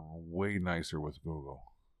plays way nicer with Google.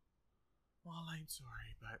 Well, I'm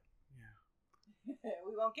sorry, but yeah.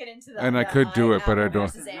 We won't get into that. And I could do it, but I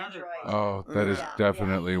don't. Android. Oh, that is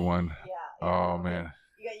definitely one. Yeah. Oh, man.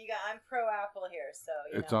 You got. I'm pro Apple here, so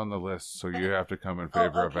it's on the list, so you have to come in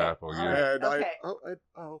favor of Apple. Okay.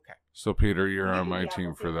 Okay. So Peter, you're on my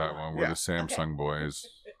team for that one. We're the Samsung boys.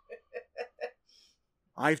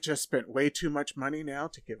 I've just spent way too much money now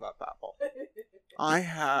to give up Apple. I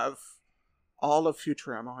have all of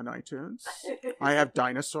Futurama on iTunes. I have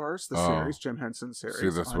Dinosaurs, the Oh. series, Jim Henson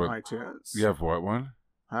series that's on what- iTunes. You have what one?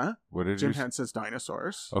 Huh? What did Jim you? Henson's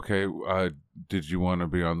Dinosaurs. Okay. Did you want to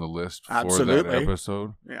be on the list for that Absolutely.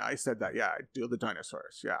 episode? Yeah, I said that. Yeah, I do the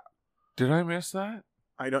dinosaurs. Yeah. Did I miss that?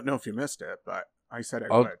 I don't know if you missed it, but I said I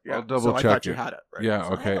I'll- would. Yeah. I'll double so I check thought you it. had it. Right? Yeah.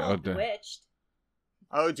 So- Okay. I'm all I'll do. bewitched.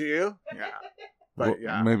 Oh, do you? Yeah. But Well,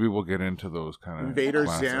 yeah. maybe we'll get into those kind of Invader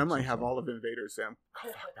classics Zim. I and have stuff. all of Invader Zim. Oh,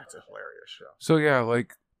 fuck, that's a hilarious show. So yeah,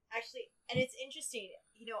 like Actually, and it's interesting.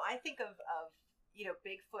 I think of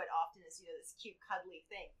Bigfoot often as this cute cuddly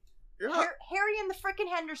thing. Yeah. Harry and the frickin'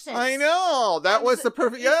 Hendersons. I know. That was the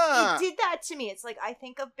perfect. Yeah. It did that to me. It's like I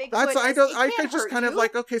think of Bigfoot. That's as, I don't. it I can't could just hurt kind of you.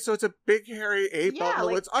 like, okay, so it's a big hairy ape Yeah, out in the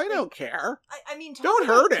like- woods. I don't care. I mean, talk Don't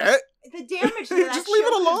about hurt it. The damage that Just that leave it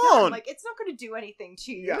show could've alone. done. Like it's not going to do anything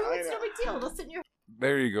to you. Yeah, I It's know. no big deal. It'll sit in your.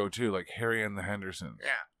 there you go too, like Harry and the Hendersons.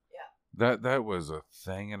 Yeah. That was a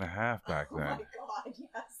thing and a half back Oh then. my god!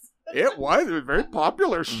 Yes. It was a very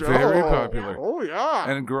popular show. Very popular. Oh yeah.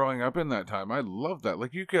 And growing up in that time, I loved that.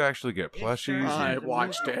 Like you could actually get plushies. I and-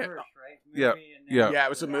 watched it. Yeah, yeah. Yeah, it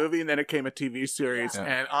was a movie, and then it came a TV series, Yeah.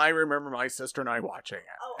 and I remember my sister and I watching it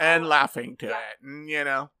Oh, and oh, laughing to yeah. it, and I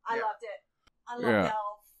yeah. loved it. I love Yeah.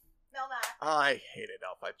 Melmac. I hated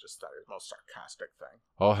Elf. I just thought it was the most sarcastic thing.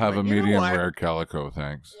 I'll have a Like, you know medium what? rare calico,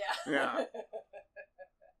 thanks. Yeah.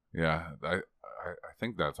 Yeah, I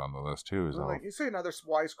think that's on the list too. Is I'm all. like, you say another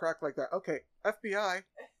wisecrack like that? Okay, FBI.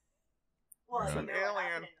 Well, It's you an know what happened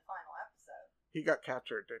alien. in the final episode. He got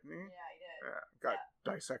captured, didn't he? Yeah, he did. Yeah, got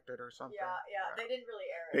dissected or something. Yeah. They didn't really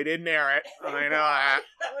air it. They didn't air it. I know that.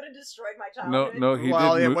 That would have destroyed my No, childhood. no, he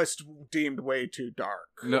Well, did. it was deemed way too dark.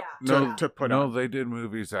 No, Yeah. no, To put no. on. They did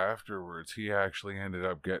movies afterwards. He actually ended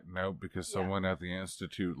up getting out because Yeah. someone at the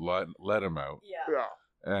institute let him out, Yeah. Yeah.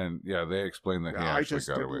 and yeah, they explained that he Yeah, I actually just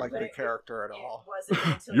got didn't away. like with the it. character at It all. wasn't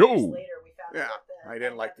until Yo! years later we found Yeah, out what the I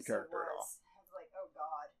didn't like the episode character at all. was. I was like, oh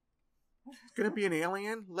god. It's gonna be an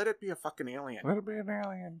alien. Let it be a fucking alien. Let it be an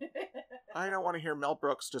alien. I don't want to hear Mel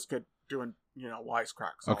Brooks just get doing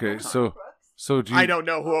wisecracks. all Okay, the time. so Brooks? do you, I don't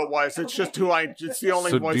know who it was. It's just who I. It's the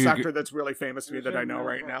only So do voice you actor get- that's really famous to me that I know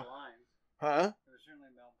right now. Huh?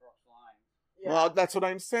 Yeah. Well, that's what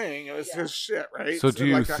I'm saying. It was Yeah. his shit, right? So do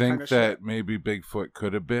you like that think kind of that shit. maybe Bigfoot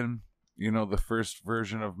could have been, the first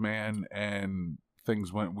version of man, and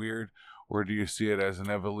things went weird, or do you see it as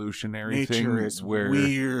an evolutionary thing? nature is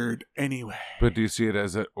weird anyway? But do you see it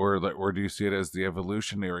as or do you see it as the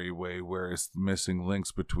evolutionary way, where it's the missing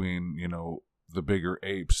links between the bigger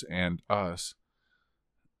apes and us?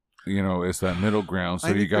 It's that middle ground. So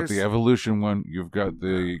I you think got the there's- evolution one, you've got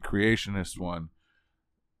the creationist one.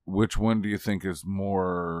 Which one do you think is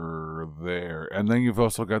more there? And then you've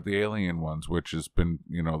also got the alien ones, which has been,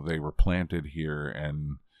 they were planted here.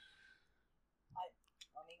 And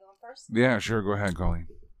Want me going first? yeah, sure, go ahead, Colleen.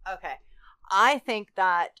 Okay. I think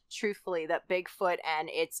that, truthfully, that Bigfoot and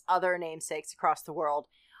its other namesakes across the world,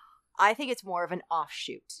 I think it's more of an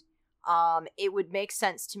offshoot. It would make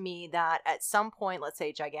sense to me that at some point, let's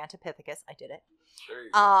say Gigantopithecus, I did it,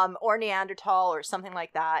 or Neanderthal or something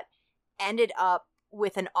like that, ended up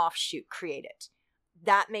with an offshoot created.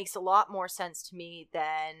 That makes a lot more sense to me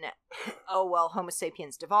than, Homo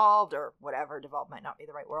sapiens devolved, or whatever. Devolved might not be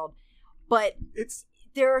the right word. But It's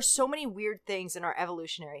there are so many weird things in our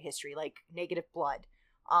evolutionary history, like negative blood,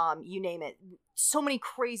 you name it, so many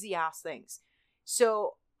crazy ass things.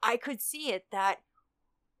 So I could see it that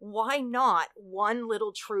why not one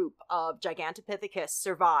little troop of Gigantopithecus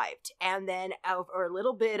survived, and then over a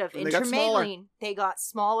little bit of And they got smaller. intermating, they got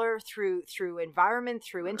smaller through environment,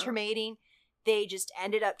 through Yeah. intermating. They just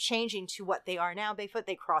ended up changing to what they are now. Bigfoot,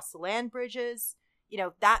 they crossed the land bridges.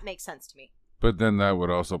 That makes sense to me. But then that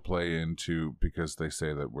would also play into, because they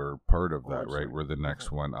say that we're part of that, Oh, right? sorry. We're the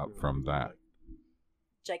next one up from that.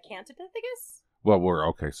 Gigantopithecus? Well, we're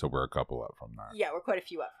a couple up from that. Yeah, we're quite a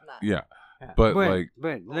few up from that. Yeah. But, like,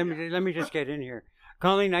 but let me just get in here,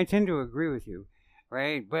 Colleen. I tend to agree with you,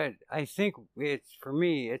 right? But I think for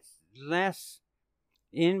me, it's less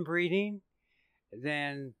inbreeding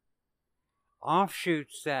than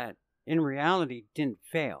offshoots that in reality didn't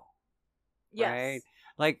fail. Yes. Right?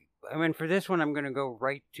 Like, for this one, I'm going to go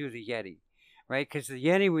right to the Yeti, right? Because the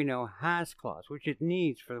Yeti we know has claws, which it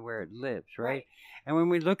needs for where it lives, right? Right. And when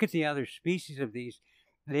we look at the other species of these,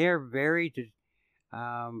 they are very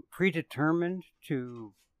predetermined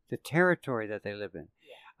to the territory that they live in,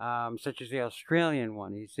 such as the Australian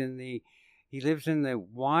one. He lives in the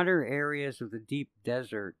water areas of the deep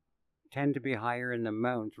desert tend to be higher in the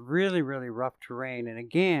mountains. Really, really rough terrain. And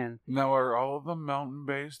again, Now, are all of them mountain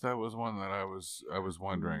based? That was one that I was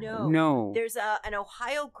wondering. no. There's an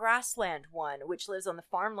Ohio grassland one, which lives on the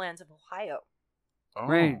farmlands of Ohio. Oh.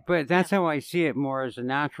 Right, but that's how I see it more as a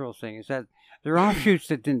natural thing, is that they're offshoots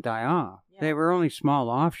that didn't die off. Yeah. They were only small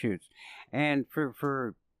offshoots. And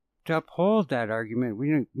for to uphold that argument, we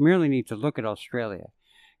don't merely need to look at Australia,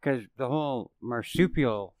 because the whole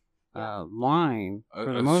marsupial line, for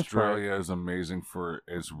the most part, Australia is amazing for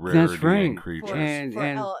its rarity right. in creatures. And-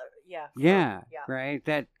 yeah, right,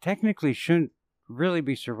 that technically shouldn't really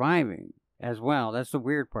be surviving as well. That's the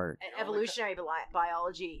weird part. And evolutionary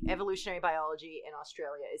biology in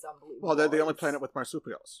Australia is unbelievable. Well, they're the only It's- planet with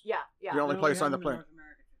marsupials. Yeah, yeah. The only place on the planet.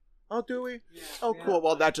 Oh, do we? Oh, Yeah. cool.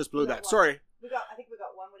 Well, that just blew We got that. one. Sorry. I think we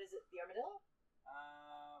got one. What is it? The armadillo?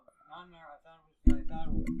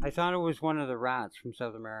 I thought it was one of the rats from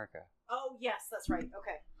South America. Oh, yes, that's right.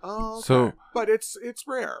 Okay. Oh, okay. So- but it's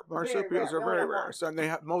rare. Marsupials rare. are very No, rare. So, and they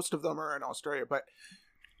have, most of them are in Australia. But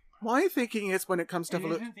my thinking is, when it comes to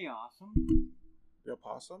Isn't the opossum? the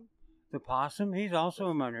opossum, The possum? He's also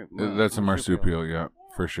a That's a marsupial, yeah,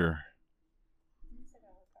 for sure.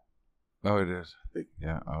 Oh, it is.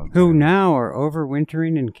 Yeah. Oh, Who now are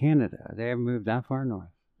overwintering in Canada. They haven't moved that far north.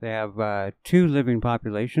 They have 2 living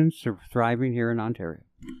populations thriving here in Ontario.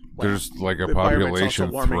 There's like a the environment's also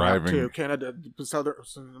population warming up, too. thriving. Canada,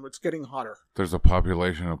 it's getting hotter. There's a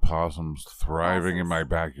population of possums thriving in my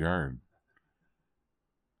backyard.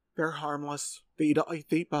 They're harmless. They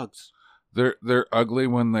eat bugs. They're ugly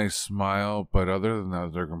when they smile, but other than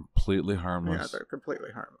that, they're completely Yeah, harmless. they're completely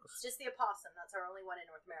It's harmless. just the opossum. That's our only one in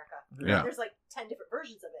North America. Yeah. There's like 10 different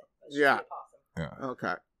versions of it. But it's Yeah. just the opossum. Yeah.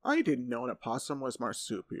 Okay. I didn't know an opossum was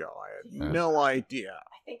marsupial. I had Yeah. no idea.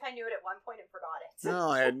 I think I knew it at one point and forgot it. No,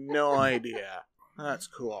 I had no idea. That's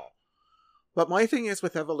cool. But my thing is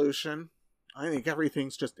with evolution, I think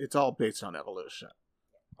everything's it's all based on evolution.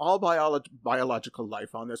 All biological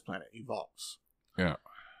life on this planet evolves. Yeah.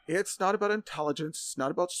 It's not about intelligence. It's not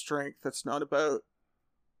about strength. It's not about,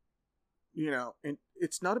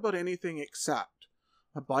 it's not about anything except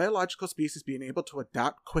a biological species being able to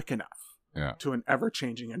adapt quick enough Yeah. to an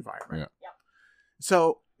ever-changing environment. Yeah. Yep.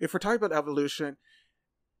 So if we're talking about evolution,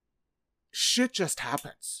 shit just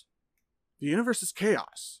happens. The universe is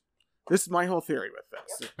chaos. This is my whole theory with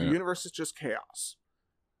this. Yeah. The universe is just chaos.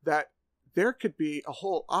 That there could be a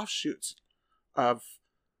whole offshoots of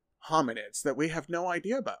hominids that we have no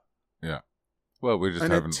idea about. Well, we just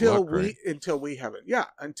And haven't looked, right?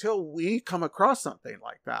 until we come across something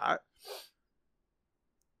like that.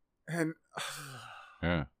 And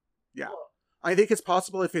Yeah. yeah. I think it's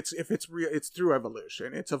possible if it's real, it's through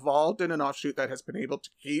evolution. It's evolved in an offshoot that has been able to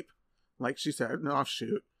keep, like she said, an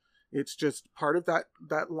offshoot. It's just part of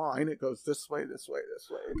that line. It goes this way, this way, this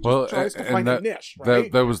way. It just Well, tries to and find that, a niche,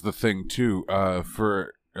 right? that was the thing too.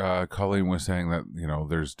 Colleen was saying that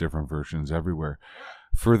there's different versions everywhere.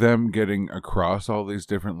 For them getting across all these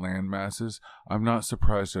different land masses, I'm not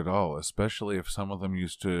surprised at all. Especially if some of them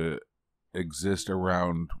used to exist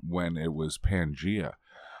around when it was Pangea,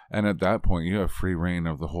 and at that point you have free reign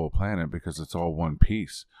of the whole planet because it's all one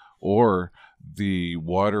piece, or the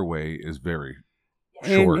waterway is very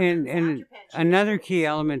short. And another key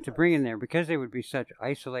element to bring in there, because they would be such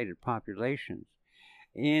isolated populations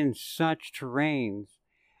in such terrains,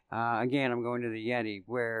 again, I'm going to the Yeti,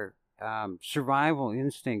 where survival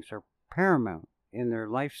instincts are paramount in their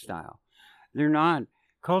lifestyle. They're not,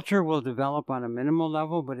 culture will develop on a minimal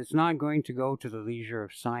level, but it's not going to go to the leisure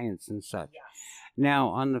of science and such. Yes. Now,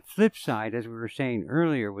 on the flip side, as we were saying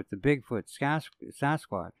earlier with the Bigfoot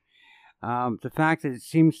Sasquatch, the fact that it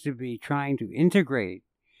seems to be trying to integrate,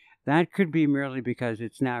 that could be merely because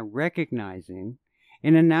it's now recognizing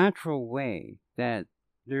in a natural way that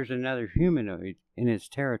there's another humanoid in its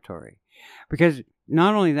territory. Because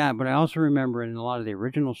not only that, but I also remember in a lot of the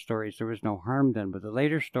original stories there was no harm done, but the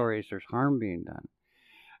later stories there's harm being done.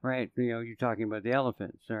 Right? You're talking about the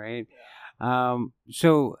elephants, all right?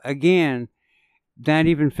 So again, that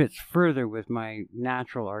even fits further with my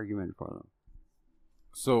natural argument for them.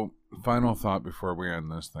 So, final thought before we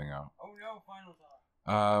end this thing out. Oh no, final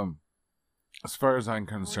thought. As far as I'm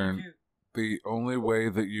concerned, the only way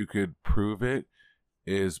that you could prove it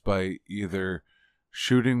is by either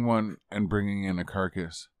shooting one and bringing in a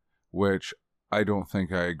carcass, which I don't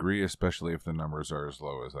think I agree, especially if the numbers are as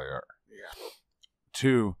low as they are. Yeah.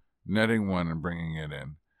 2, netting one and bringing it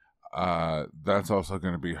in. That's also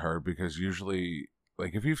going to be hard because usually,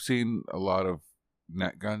 like if you've seen a lot of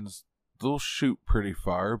net guns, they'll shoot pretty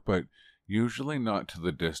far, but usually not to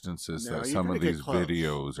the distances No, that you some gotta of get these close.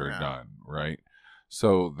 videos are Yeah. done, right?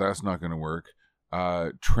 So that's not going to work.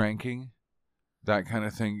 tranking, that kind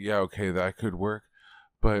of thing, yeah, okay, that could work.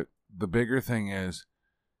 But the bigger thing is,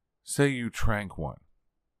 say you trank one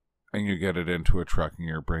and you get it into a truck and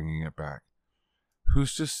you're bringing it back.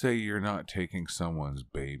 Who's to say you're not taking someone's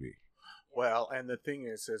baby? Well, and the thing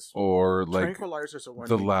is or like tranquilizers are one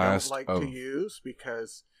the we last don't like of, to use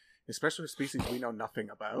because, especially with species we know nothing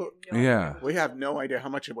about. yeah, We have no idea how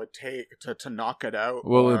much it would take to knock it out.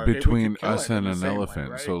 well, or if we between could kill us it in and the an same way,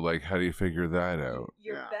 elephant, right? so like, how do you figure that out?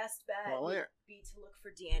 Your Yeah. best bet Well, would yeah. be to look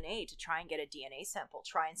for DNA, to try and get a DNA sample.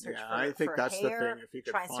 Try and search Yeah, for I think for that's hair, the thing. If you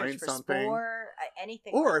could try and find search for something, spore,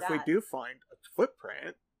 anything or like if that. we do find a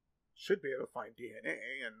footprint, should be able to find DNA,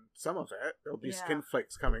 and some of it there'll be Yeah. skin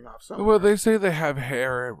flakes coming off somewhere. Well, they say they have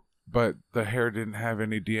hair, but the hair didn't have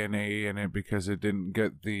any DNA in it because it didn't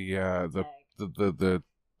get the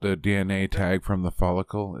DNA tag from the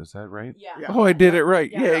follicle. Is that right? Yeah. Yeah. Oh, I did it right.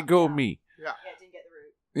 Yeah. Yay, go Yeah. me. Yeah. Yeah, it didn't get the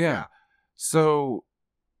root. Yeah. Yeah. So,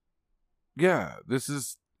 yeah, this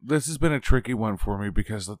has been a tricky one for me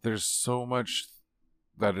because there's so much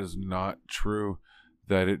that is not true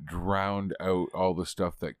that it drowned out all the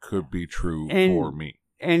stuff that could be true for me.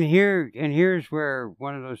 And here's where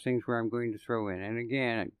one of those things where I'm going to throw in. And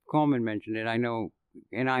again, Coleman mentioned it. I know,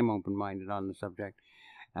 and I'm open-minded on the subject.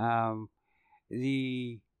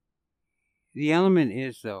 The element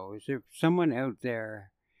is, though, is if someone out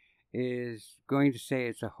there is going to say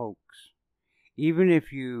it's a hoax, even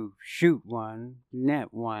if you shoot one, net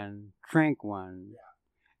one, trank one,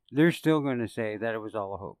 they're still going to say that it was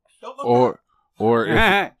all a hoax. Don't look Or if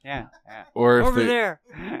yeah. or if Over they there.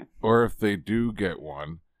 or if they do get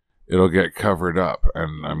one, it'll get covered up,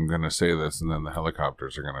 and I'm gonna say this, and then the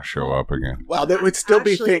helicopters are gonna show up again. Well, that would still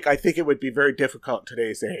Actually- I think it would be very difficult in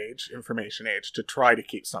today's age, information age, to try to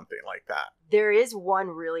keep something like that. There is one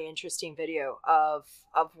really interesting video of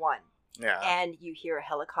one, Yeah. and you hear a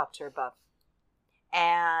helicopter above,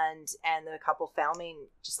 and the couple filming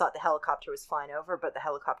just thought the helicopter was flying over, but the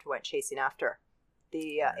helicopter went chasing after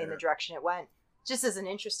in the direction it went. Just as an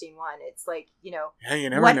interesting one, it's like, Yeah, you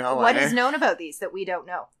never know. what eh? is known about these that we don't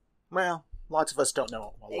know. Well, lots of us don't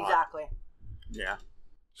know a lot. Exactly. Yeah.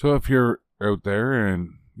 So if you're out there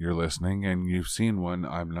and you're listening and you've seen one,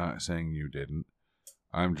 I'm not saying you didn't.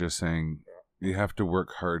 I'm just saying you have to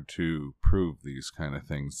work hard to prove these kind of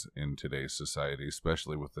things in today's society,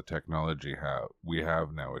 especially with the technology we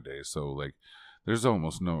have nowadays. So, like, there's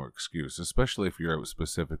almost no excuse, especially if you're out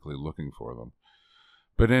specifically looking for them.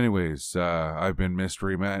 But anyways, I've been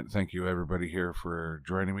Mystery Matt. Thank you, everybody here, for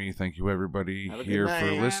joining me. Thank you, everybody Have a good here for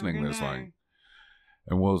night. listening Have a good this night. long.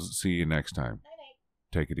 And we'll see you next time.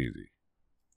 Take it easy.